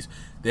jerseys,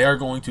 they are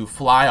going to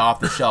fly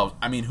off the shelves.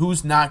 I mean,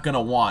 who's not going to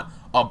want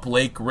a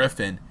Blake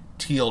Griffin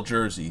teal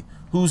jersey?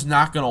 Who's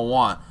not going to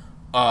want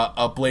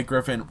a Blake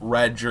Griffin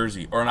red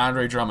jersey, or an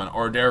Andre Drummond,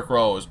 or a Derrick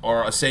Rose,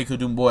 or a Sekou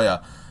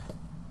Doumbouya?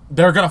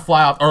 They're going to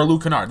fly off, or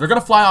Luke Kennard. They're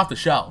going to fly off the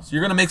shelves.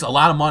 You're going to make a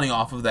lot of money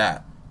off of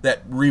that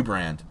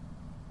rebrand.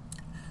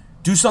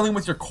 Do something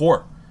with your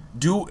court.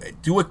 Do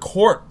a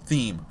court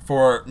theme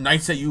for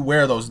nights that you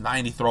wear those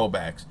 90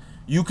 throwbacks.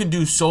 You can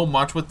do so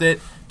much with it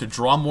to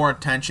draw more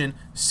attention,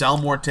 sell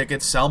more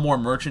tickets, sell more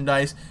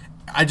merchandise.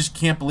 I just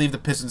can't believe the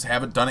Pistons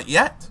haven't done it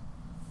yet.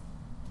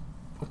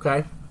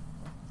 Okay.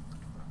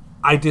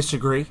 I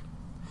disagree.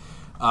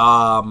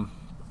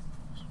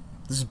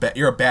 This is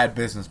you're a bad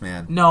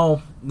businessman.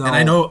 No. And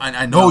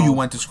I know you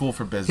went to school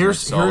for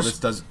business.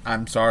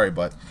 I'm sorry,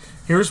 but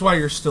here's why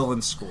you're still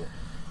in school.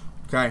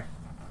 Okay.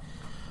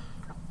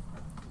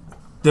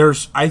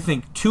 There's, I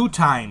think, 2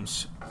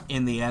 times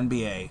in the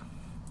NBA,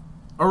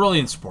 or really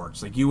in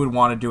sports, like you would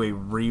want to do a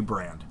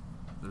rebrand.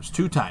 There's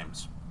 2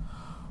 times.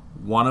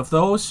 One of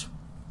those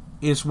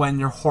is when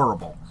you're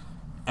horrible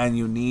and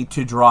you need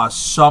to draw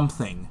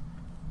something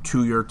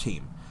to your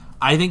team.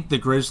 I think the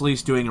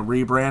Grizzlies doing a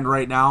rebrand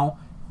right now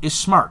is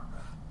smart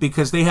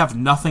because they have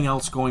nothing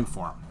else going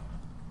for them.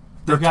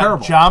 They're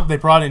terrible. They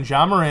brought in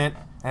Ja Morant,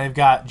 and they've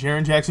got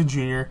Jaren Jackson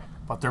Jr.,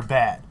 but they're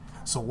bad.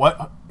 So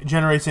what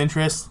generates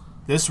interest?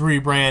 This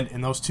rebrand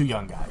and those 2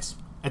 young guys.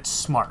 It's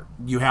smart.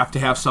 You have to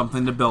have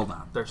something to build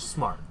on. They're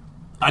smart.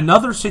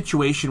 Another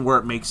situation where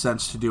it makes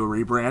sense to do a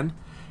rebrand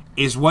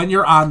is when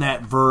you're on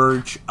that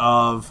verge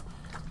of,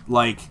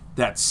 like,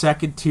 that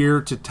second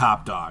tier to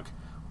top dog.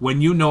 When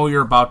you know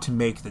you're about to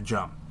make the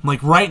jump.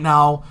 Like right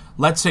now,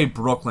 let's say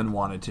Brooklyn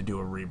wanted to do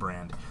a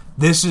rebrand.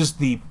 This is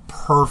the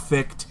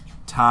perfect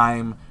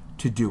time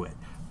to do it.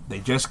 They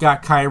just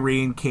got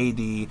Kyrie and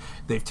KD.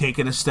 They've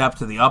taken a step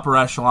to the upper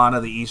echelon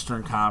of the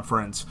Eastern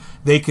Conference.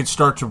 They could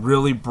start to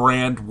really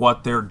brand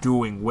what they're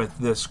doing with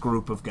this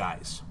group of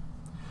guys.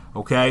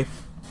 Okay?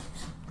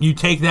 You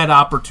take that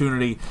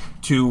opportunity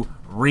to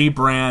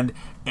rebrand,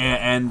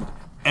 and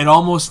it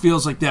almost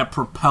feels like that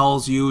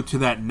propels you to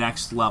that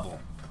next level.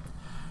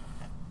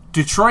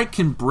 Detroit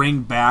can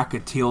bring back a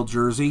teal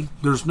jersey.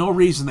 There's no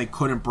reason they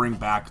couldn't bring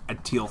back a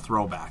teal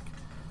throwback.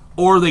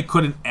 Or they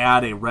couldn't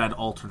add a red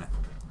alternate.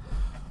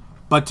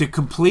 But to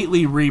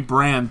completely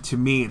rebrand, to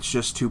me, it's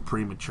just too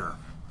premature.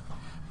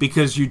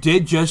 Because you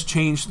did just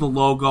change the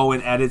logo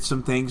and edit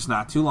some things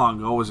not too long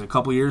ago. Was it a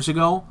couple years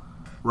ago?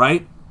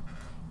 Right?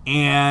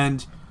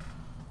 And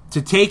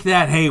to take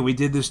that, hey, we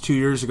did this 2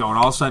 years ago, and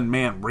all of a sudden,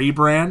 man,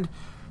 rebrand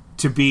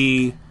to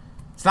be...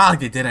 It's not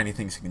like they did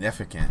anything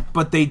significant.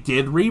 But they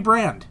did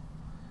rebrand.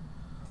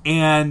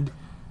 And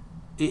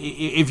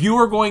if you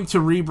were going to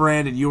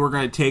rebrand and you were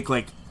going to take,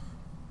 like,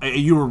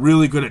 you were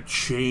really going to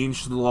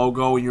change the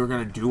logo and you were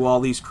going to do all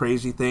these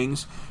crazy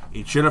things,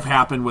 it should have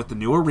happened with the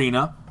new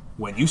arena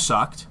when you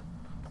sucked.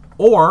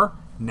 Or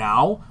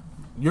now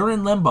you're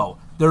in limbo.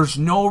 There's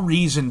no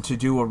reason to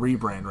do a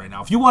rebrand right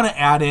now. If you want to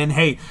add in,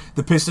 hey,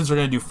 the Pistons are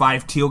going to do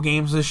 5 teal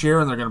games this year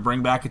and they're going to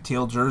bring back a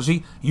teal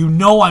jersey, you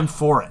know I'm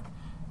for it.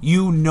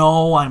 You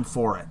know I'm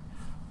for it.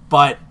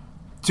 But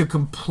to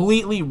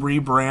completely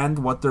rebrand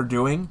what they're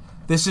doing,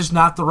 this is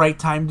not the right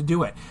time to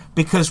do it.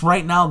 Because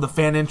right now the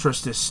fan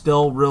interest is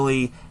still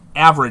really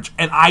average,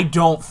 and I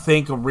don't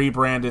think a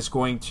rebrand is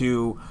going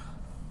to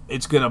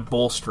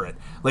bolster it.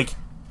 Like,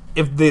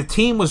 if the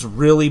team was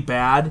really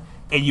bad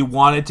and you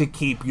wanted to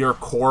keep your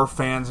core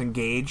fans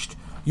engaged,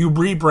 you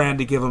rebrand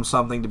to give them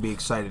something to be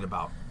excited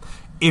about.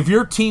 If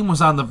your team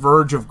was on the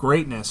verge of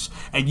greatness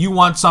and you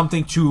want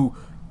something to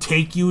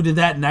take you to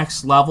that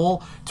next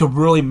level, to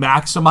really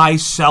maximize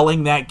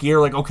selling that gear,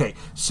 like, okay,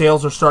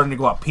 sales are starting to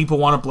go up. People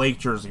want a Blake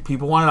jersey.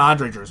 People want an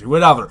Andre jersey.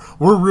 Whatever.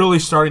 We're really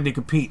starting to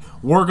compete.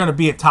 We're going to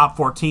be a top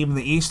 4 team in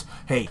the East.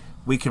 Hey,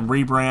 we can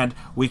rebrand.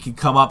 We can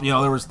come up.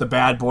 There was the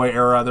bad boy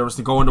era. There was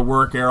the going to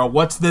work era.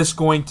 What's this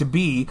going to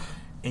be?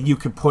 And you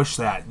can push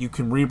that. You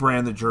can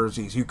rebrand the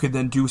jerseys. You could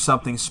then do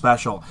something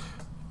special.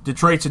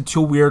 Detroit's in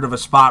too weird of a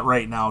spot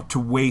right now to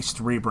waste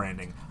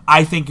rebranding.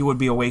 I think it would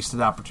be a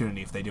wasted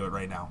opportunity if they do it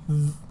right now.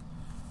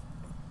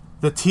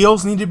 The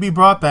teals need to be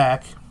brought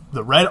back.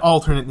 The red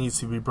alternate needs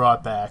to be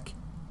brought back.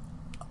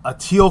 A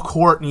teal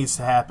court needs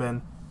to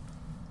happen.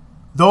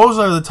 Those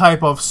are the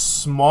type of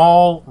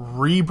small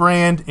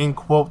rebrand, in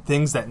quote,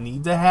 things that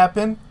need to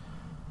happen.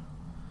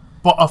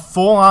 But a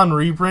full-on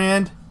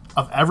rebrand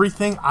of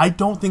everything, I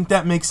don't think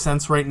that makes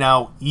sense right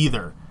now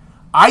either.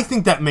 I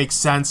think that makes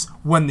sense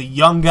when the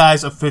young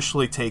guys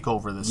officially take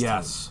over this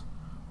team.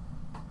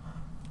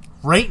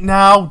 Right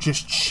now,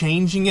 just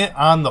changing it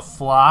on the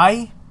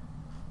fly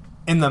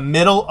in the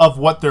middle of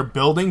what they're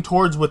building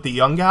towards with the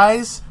young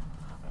guys,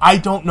 I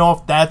don't know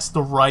if that's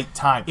the right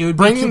time. It would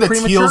Bringing the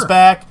teals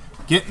back,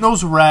 getting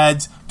those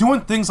reds,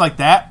 doing things like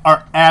that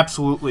are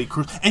absolutely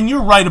crucial. And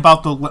you're right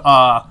about the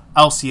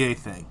LCA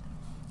thing.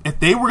 If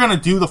they were going to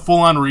do the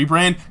full-on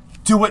rebrand,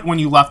 do it when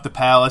you left the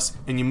Palace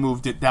and you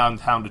moved it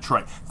downtown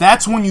Detroit.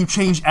 That's when you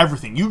change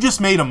everything. You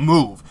just made a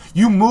move.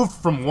 You moved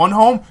from one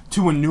home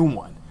to a new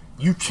one.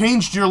 You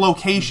changed your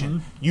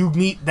location.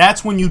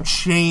 That's when you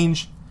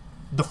change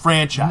the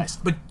franchise.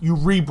 But you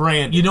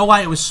rebrand. You know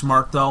why it was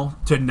smart, though,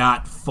 to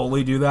not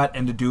fully do that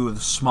and to do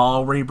the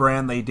small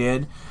rebrand they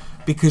did?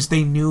 Because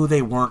they knew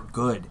they weren't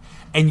good.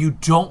 And you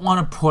don't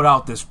want to put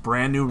out this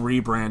brand new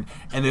rebrand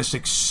and this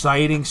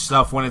exciting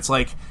stuff when it's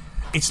like,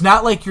 it's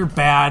not like you're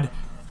bad,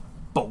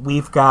 but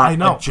we've got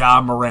a Ja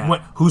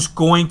Morant who's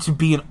going to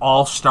be an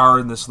all-star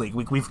in this league.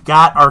 We've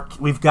got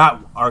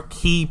our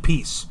key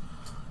piece.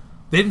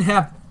 They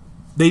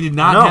did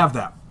not have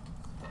that.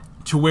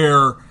 To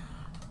where,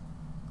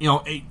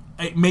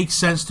 it makes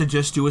sense to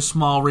just do a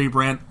small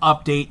rebrand,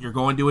 update. You're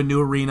going to a new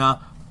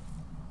arena,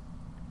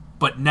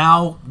 but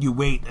now you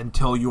wait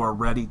until you are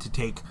ready to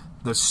take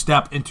the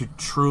step into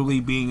truly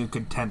being a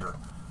contender.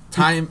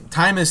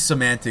 Time is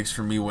semantics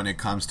for me when it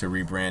comes to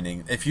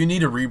rebranding. If you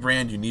need a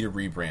rebrand, you need a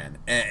rebrand.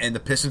 And the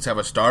Pistons have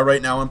a star right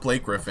now in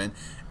Blake Griffin,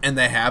 and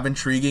they have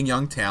intriguing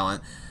young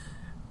talent.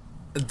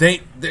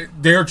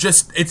 They're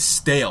just, it's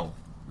stale.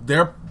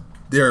 Their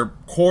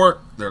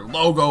court, their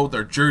logo,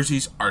 their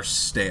jerseys are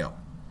stale.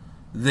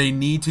 They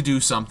need to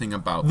do something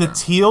about the them.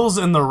 teals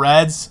and the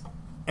reds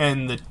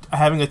and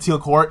having a teal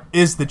court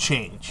is the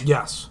change.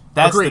 Yes.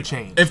 That's Agreed. the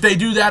change. If they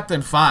do that,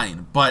 then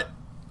fine. But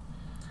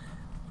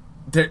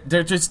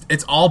they're just,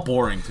 it's all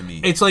boring to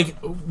me. It's like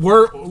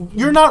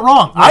you're not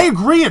wrong. I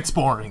agree it's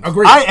boring.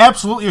 I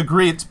absolutely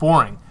agree it's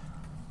boring.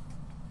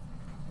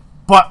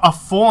 But a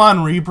full-on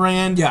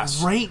rebrand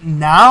right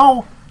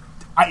now,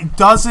 it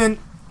doesn't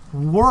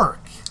work.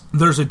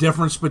 There's a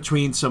difference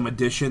between some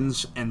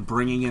additions and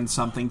bringing in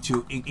something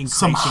to increase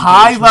some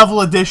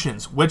high-level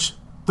additions, which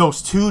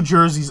those two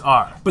jerseys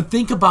are. But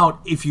think about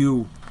if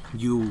you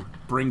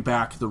bring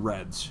back the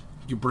Reds,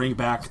 you bring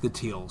back the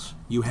Teals,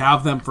 you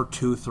have them for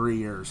 2-3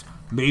 years.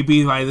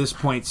 Maybe by this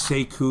point,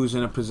 Sekou's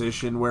in a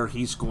position where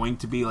he's going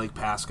to be like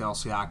Pascal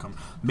Siakam.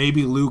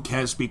 Maybe Luke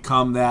has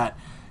become that,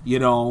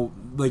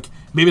 like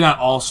maybe not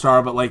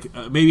all-star, but like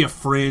maybe a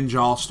fringe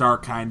all-star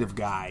kind of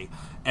guy.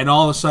 And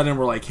all of a sudden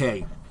we're like,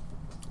 hey,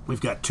 we've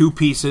got two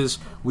pieces,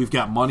 we've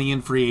got money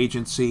in free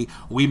agency,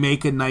 we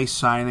make a nice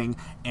signing,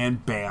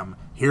 and bam,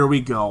 here we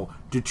go.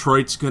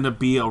 Detroit's going to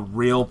be a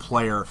real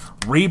player.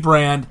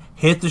 Rebrand,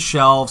 hit the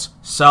shelves,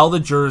 sell the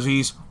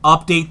jerseys,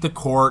 update the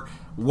court,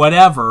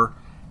 whatever.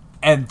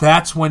 And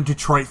that's when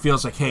Detroit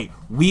feels like, hey,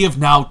 we have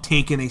now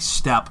taken a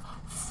step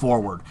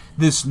forward.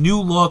 This new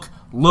look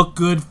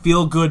good,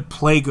 feel good,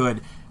 play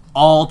good,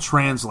 all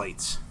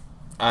translates.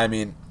 I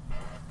mean,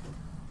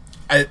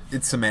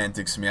 it's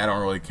semantics to me. I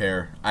don't really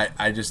care.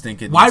 I just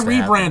think it Why needs to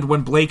rebrand happen.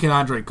 when Blake and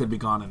Andre could be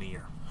gone in a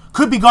year?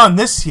 Could be gone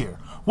this year.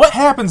 What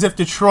happens if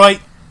Detroit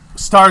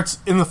starts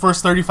in the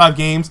first 35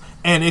 games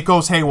and it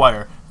goes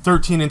haywire,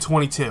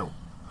 13-22?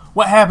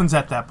 What happens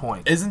at that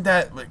point? Isn't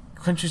that like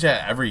countries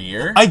that every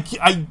year?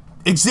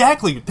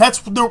 Exactly.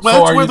 That's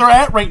where they're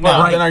at right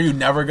now. Then are you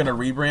never going to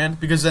rebrand?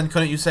 Because then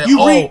couldn't you say, you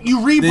the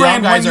rebrand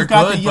young guys when you've are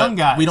got good, the young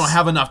but guys. we don't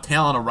have enough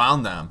talent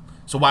around them.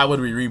 So why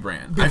would we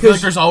rebrand? I feel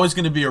like there's always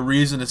going to be a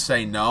reason to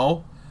say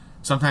no.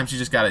 Sometimes you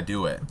just got to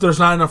do it. There's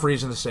not enough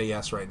reason to say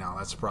yes right now.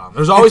 That's the problem.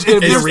 There's always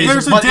going to be a reason.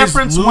 There's a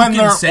difference when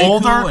they're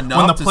older, when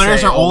the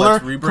players are older,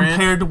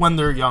 compared to when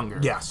they're younger.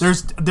 Yes.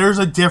 There's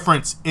a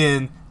difference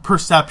in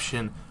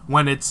perception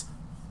when it's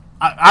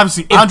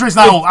Obviously, Andre's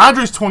not old.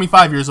 Andre's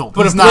 25 years old.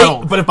 He's not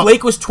old. But if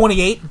Blake was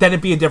 28, then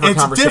it'd be a different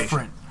conversation. It's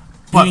different.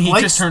 But he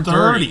Blake's just turned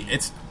 30.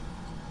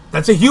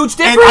 That's a huge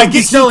difference. And I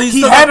get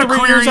he had a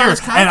career year,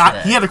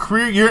 and he had a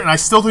career year, and I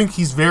still think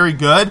he's very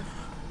good.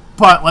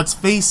 But let's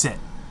face it,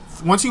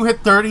 once you hit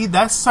 30,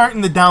 that's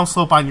starting the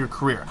downslope on your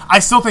career. I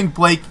still think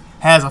Blake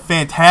has a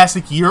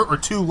fantastic year or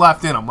two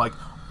left in him, like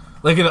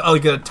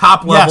a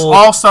top level, yes,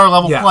 all-star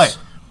level play.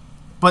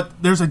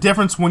 But there's a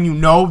difference when you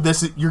know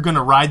you're going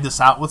to ride this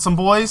out with some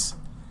boys,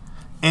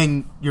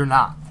 and you're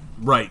not.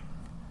 Right.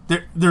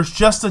 There's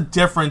just a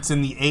difference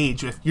in the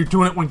age. If you're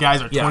doing it when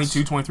guys are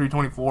 22, 23,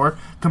 24,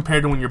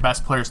 compared to when your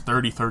best player's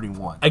 30,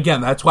 31.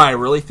 Again, that's why I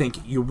really think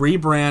you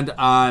rebrand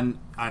on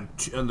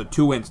the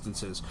two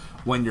instances.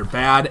 When you're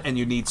bad and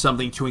you need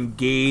something to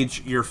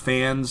engage your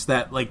fans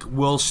that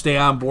will stay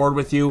on board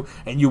with you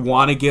and you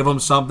want to give them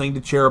something to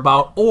cheer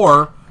about,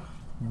 or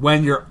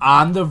when you're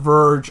on the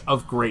verge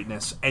of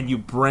greatness and you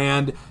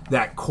brand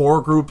that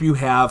core group you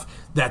have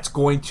that's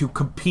going to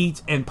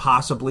compete and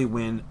possibly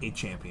win a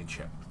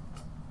championship.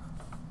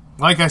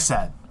 Like I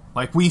said,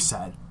 like we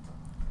said,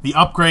 the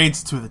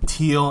upgrades to the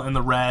teal and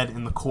the red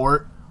in the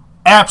court,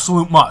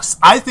 absolute must.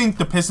 I think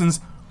the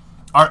Pistons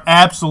are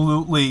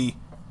absolutely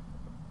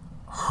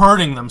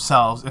hurting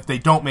themselves if they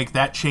don't make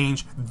that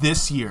change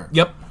this year.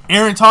 Yep.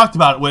 Aaron talked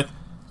about it with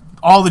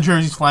all the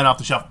jerseys flying off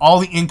the shelf, all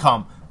the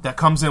income that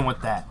comes in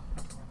with that.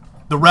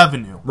 The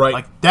revenue. Right.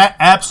 Like that,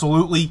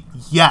 absolutely,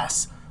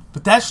 yes.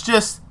 But that's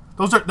just,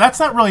 that's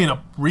not really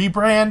a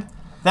rebrand.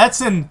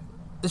 That's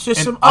it's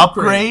just an some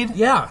upgrade.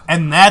 Yeah.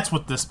 And that's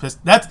what that's a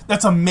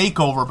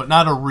makeover, but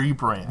not a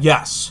rebrand.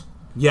 Yes.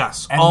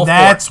 And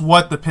that's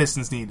what the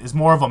Pistons need, is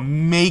more of a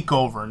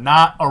makeover,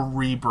 not a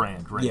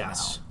rebrand right now.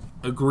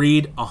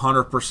 Agreed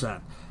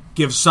 100%.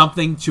 Give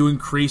something to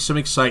increase some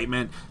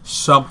excitement,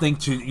 something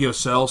to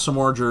sell some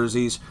more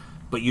jerseys,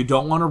 but you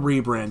don't want to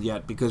rebrand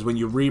yet, because when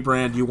you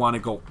rebrand, you want to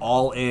go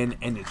all in,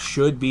 and it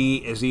should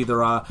be as either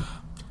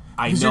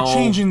because you're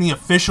changing the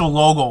official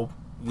logo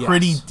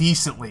pretty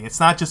decently. It's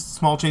not just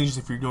small changes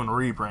if you're doing a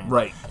rebrand.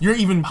 Right. You're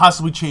even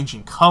possibly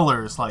changing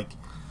colors.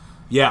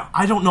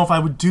 I don't know if I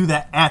would do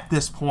that at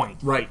this point.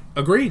 Right.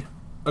 Agreed.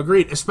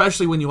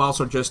 Especially when you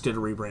also just did a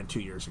rebrand 2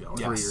 years ago,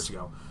 3 years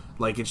ago.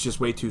 It's just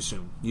way too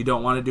soon. You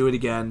don't want to do it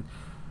again,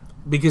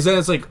 because then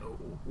it's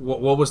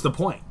what was the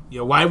point?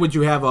 Why would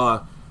you have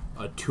a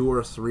 2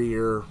 or 3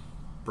 year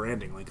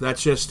branding?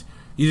 That's just,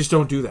 you just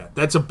don't do that.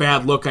 That's a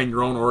bad look on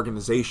your own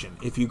organization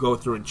if you go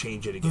through and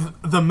change it again.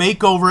 The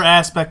makeover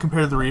aspect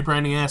compared to the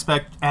rebranding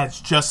aspect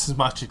adds just as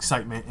much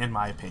excitement, in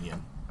my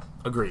opinion.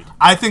 Agreed.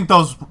 I think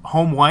those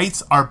home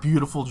whites are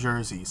beautiful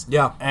jerseys.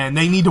 Yeah. And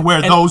they need to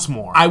wear those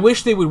more. I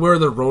wish they would wear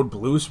the road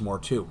blues more,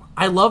 too.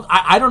 I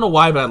don't know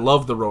why, but I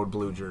love the road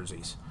blue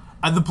jerseys.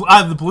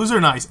 The blues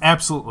are nice,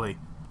 absolutely.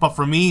 But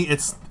for me,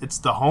 it's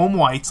the home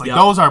whites.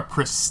 Those are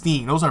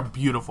pristine. Those are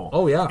beautiful.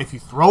 Oh, yeah. If you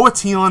throw a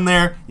teal in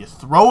there, you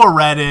throw a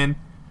red in.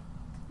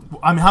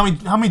 I mean,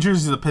 how many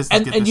jerseys do the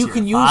Pistons get this year?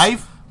 Can use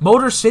 5?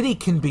 Motor City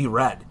can be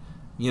red.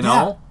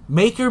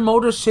 Make your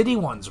Motor City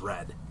ones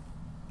red.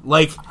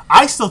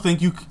 I still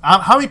think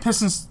how many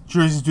Pistons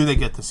jerseys do they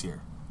get this year?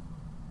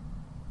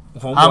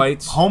 Home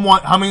whites. How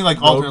many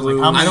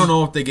alternates? I don't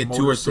know if they get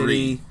Motor 2 or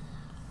City. 3.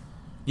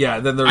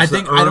 Yeah, then there's I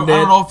don't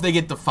know if they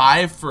get the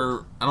 5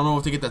 for. I don't know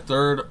if they get the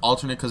 3rd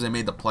alternate because they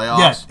made the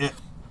playoffs. Yes,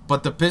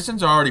 but the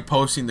Pistons are already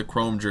posting the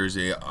chrome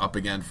jersey up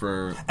again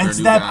for and their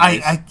new that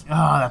guys.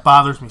 that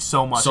bothers me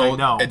so much. So I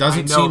know it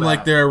doesn't seem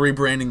like they're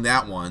rebranding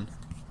that one.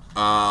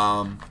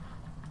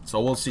 So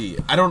we'll see.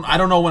 I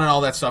don't know when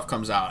all that stuff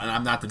comes out, and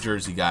I'm not the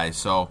jersey guy,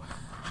 so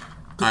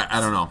I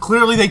don't know.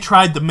 Clearly, they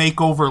tried the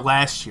makeover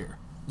last year.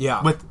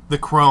 Yeah, with the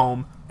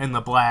chrome and the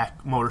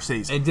black Motor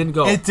Cities. It didn't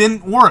go. It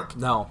didn't work.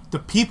 No. The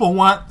people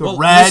want the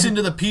red. Listen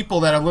to the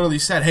people that have literally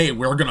said, "Hey,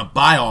 we're going to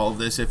buy all of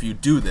this if you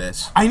do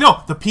this." I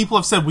know. The people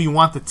have said we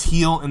want the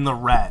teal and the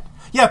red.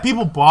 Yeah,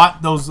 people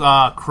bought those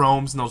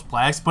chromes and those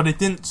blacks, but it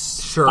didn't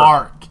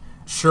spark.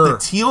 Sure. The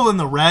teal and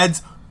the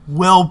reds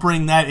will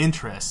bring that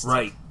interest.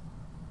 Right.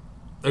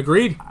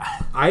 Agreed.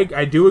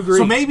 I do agree.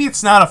 So maybe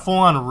it's not a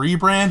full-on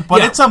rebrand,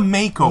 but it's a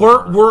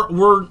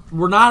makeover.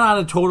 We're not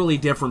on a totally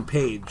different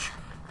page.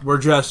 We're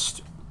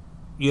just,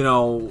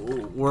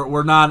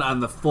 we're not on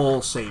the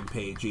full same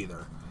page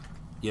either.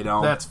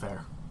 That's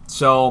fair.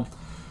 So,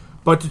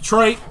 but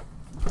Detroit,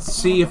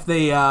 see if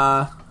they,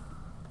 if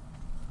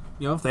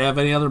they have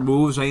any other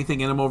moves,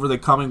 anything in them over the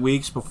coming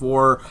weeks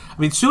before. I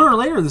mean, sooner or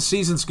later the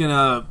season's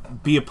gonna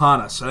be upon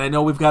us, and I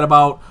know we've got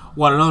about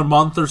another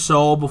month or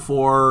so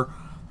before.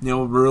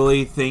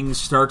 Really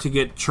things start to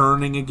get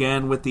churning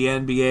again with the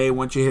NBA.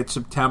 Once you hit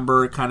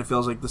September, it kind of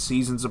feels like the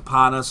season's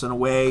upon us in a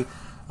way.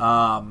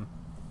 But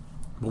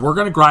we're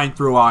going to grind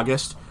through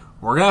August.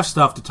 We're going to have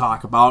stuff to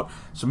talk about.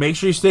 So make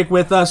sure you stick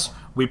with us.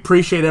 We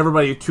appreciate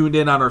everybody who tuned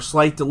in on our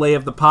slight delay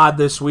of the pod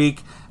this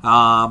week.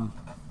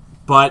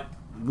 But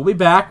we'll be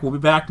back. We'll be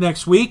back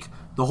next week.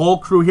 The whole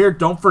crew here.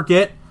 Don't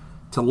forget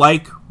to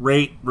like,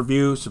 rate,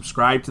 review,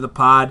 subscribe to the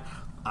pod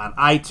on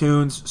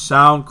iTunes,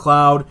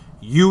 SoundCloud,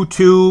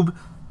 YouTube.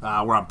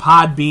 We're on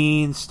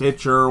Podbean,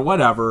 Stitcher,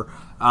 whatever.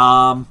 We're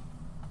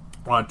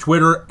on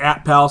Twitter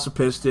at Palace of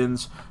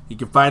Pistons. You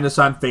can find us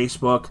on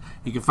Facebook.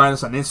 You can find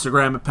us on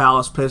Instagram at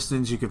Palace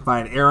Pistons. You can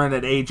find Aaron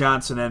at A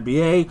Johnson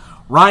NBA,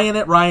 Ryan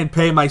at Ryan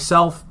Pay,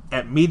 myself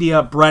at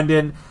Media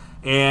Brendan.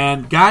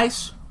 And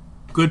guys,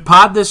 good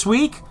pod this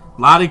week.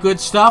 A lot of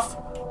good stuff.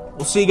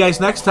 We'll see you guys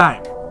next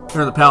time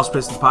here on the Palace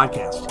Pistons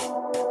podcast.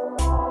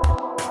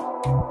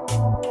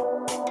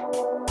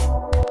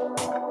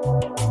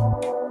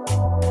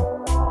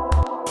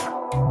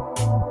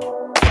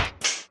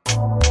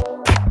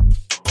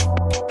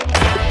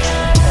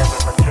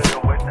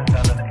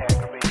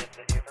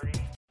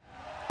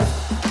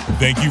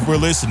 Thank you for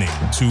listening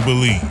to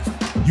Believe.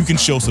 You can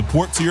show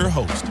support to your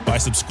host by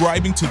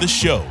subscribing to the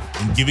show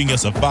and giving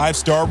us a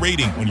 5-star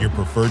rating on your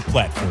preferred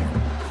platform.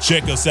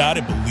 Check us out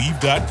at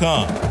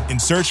Believe.com and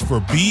search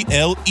for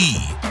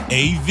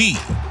BLEAV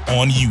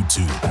on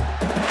YouTube.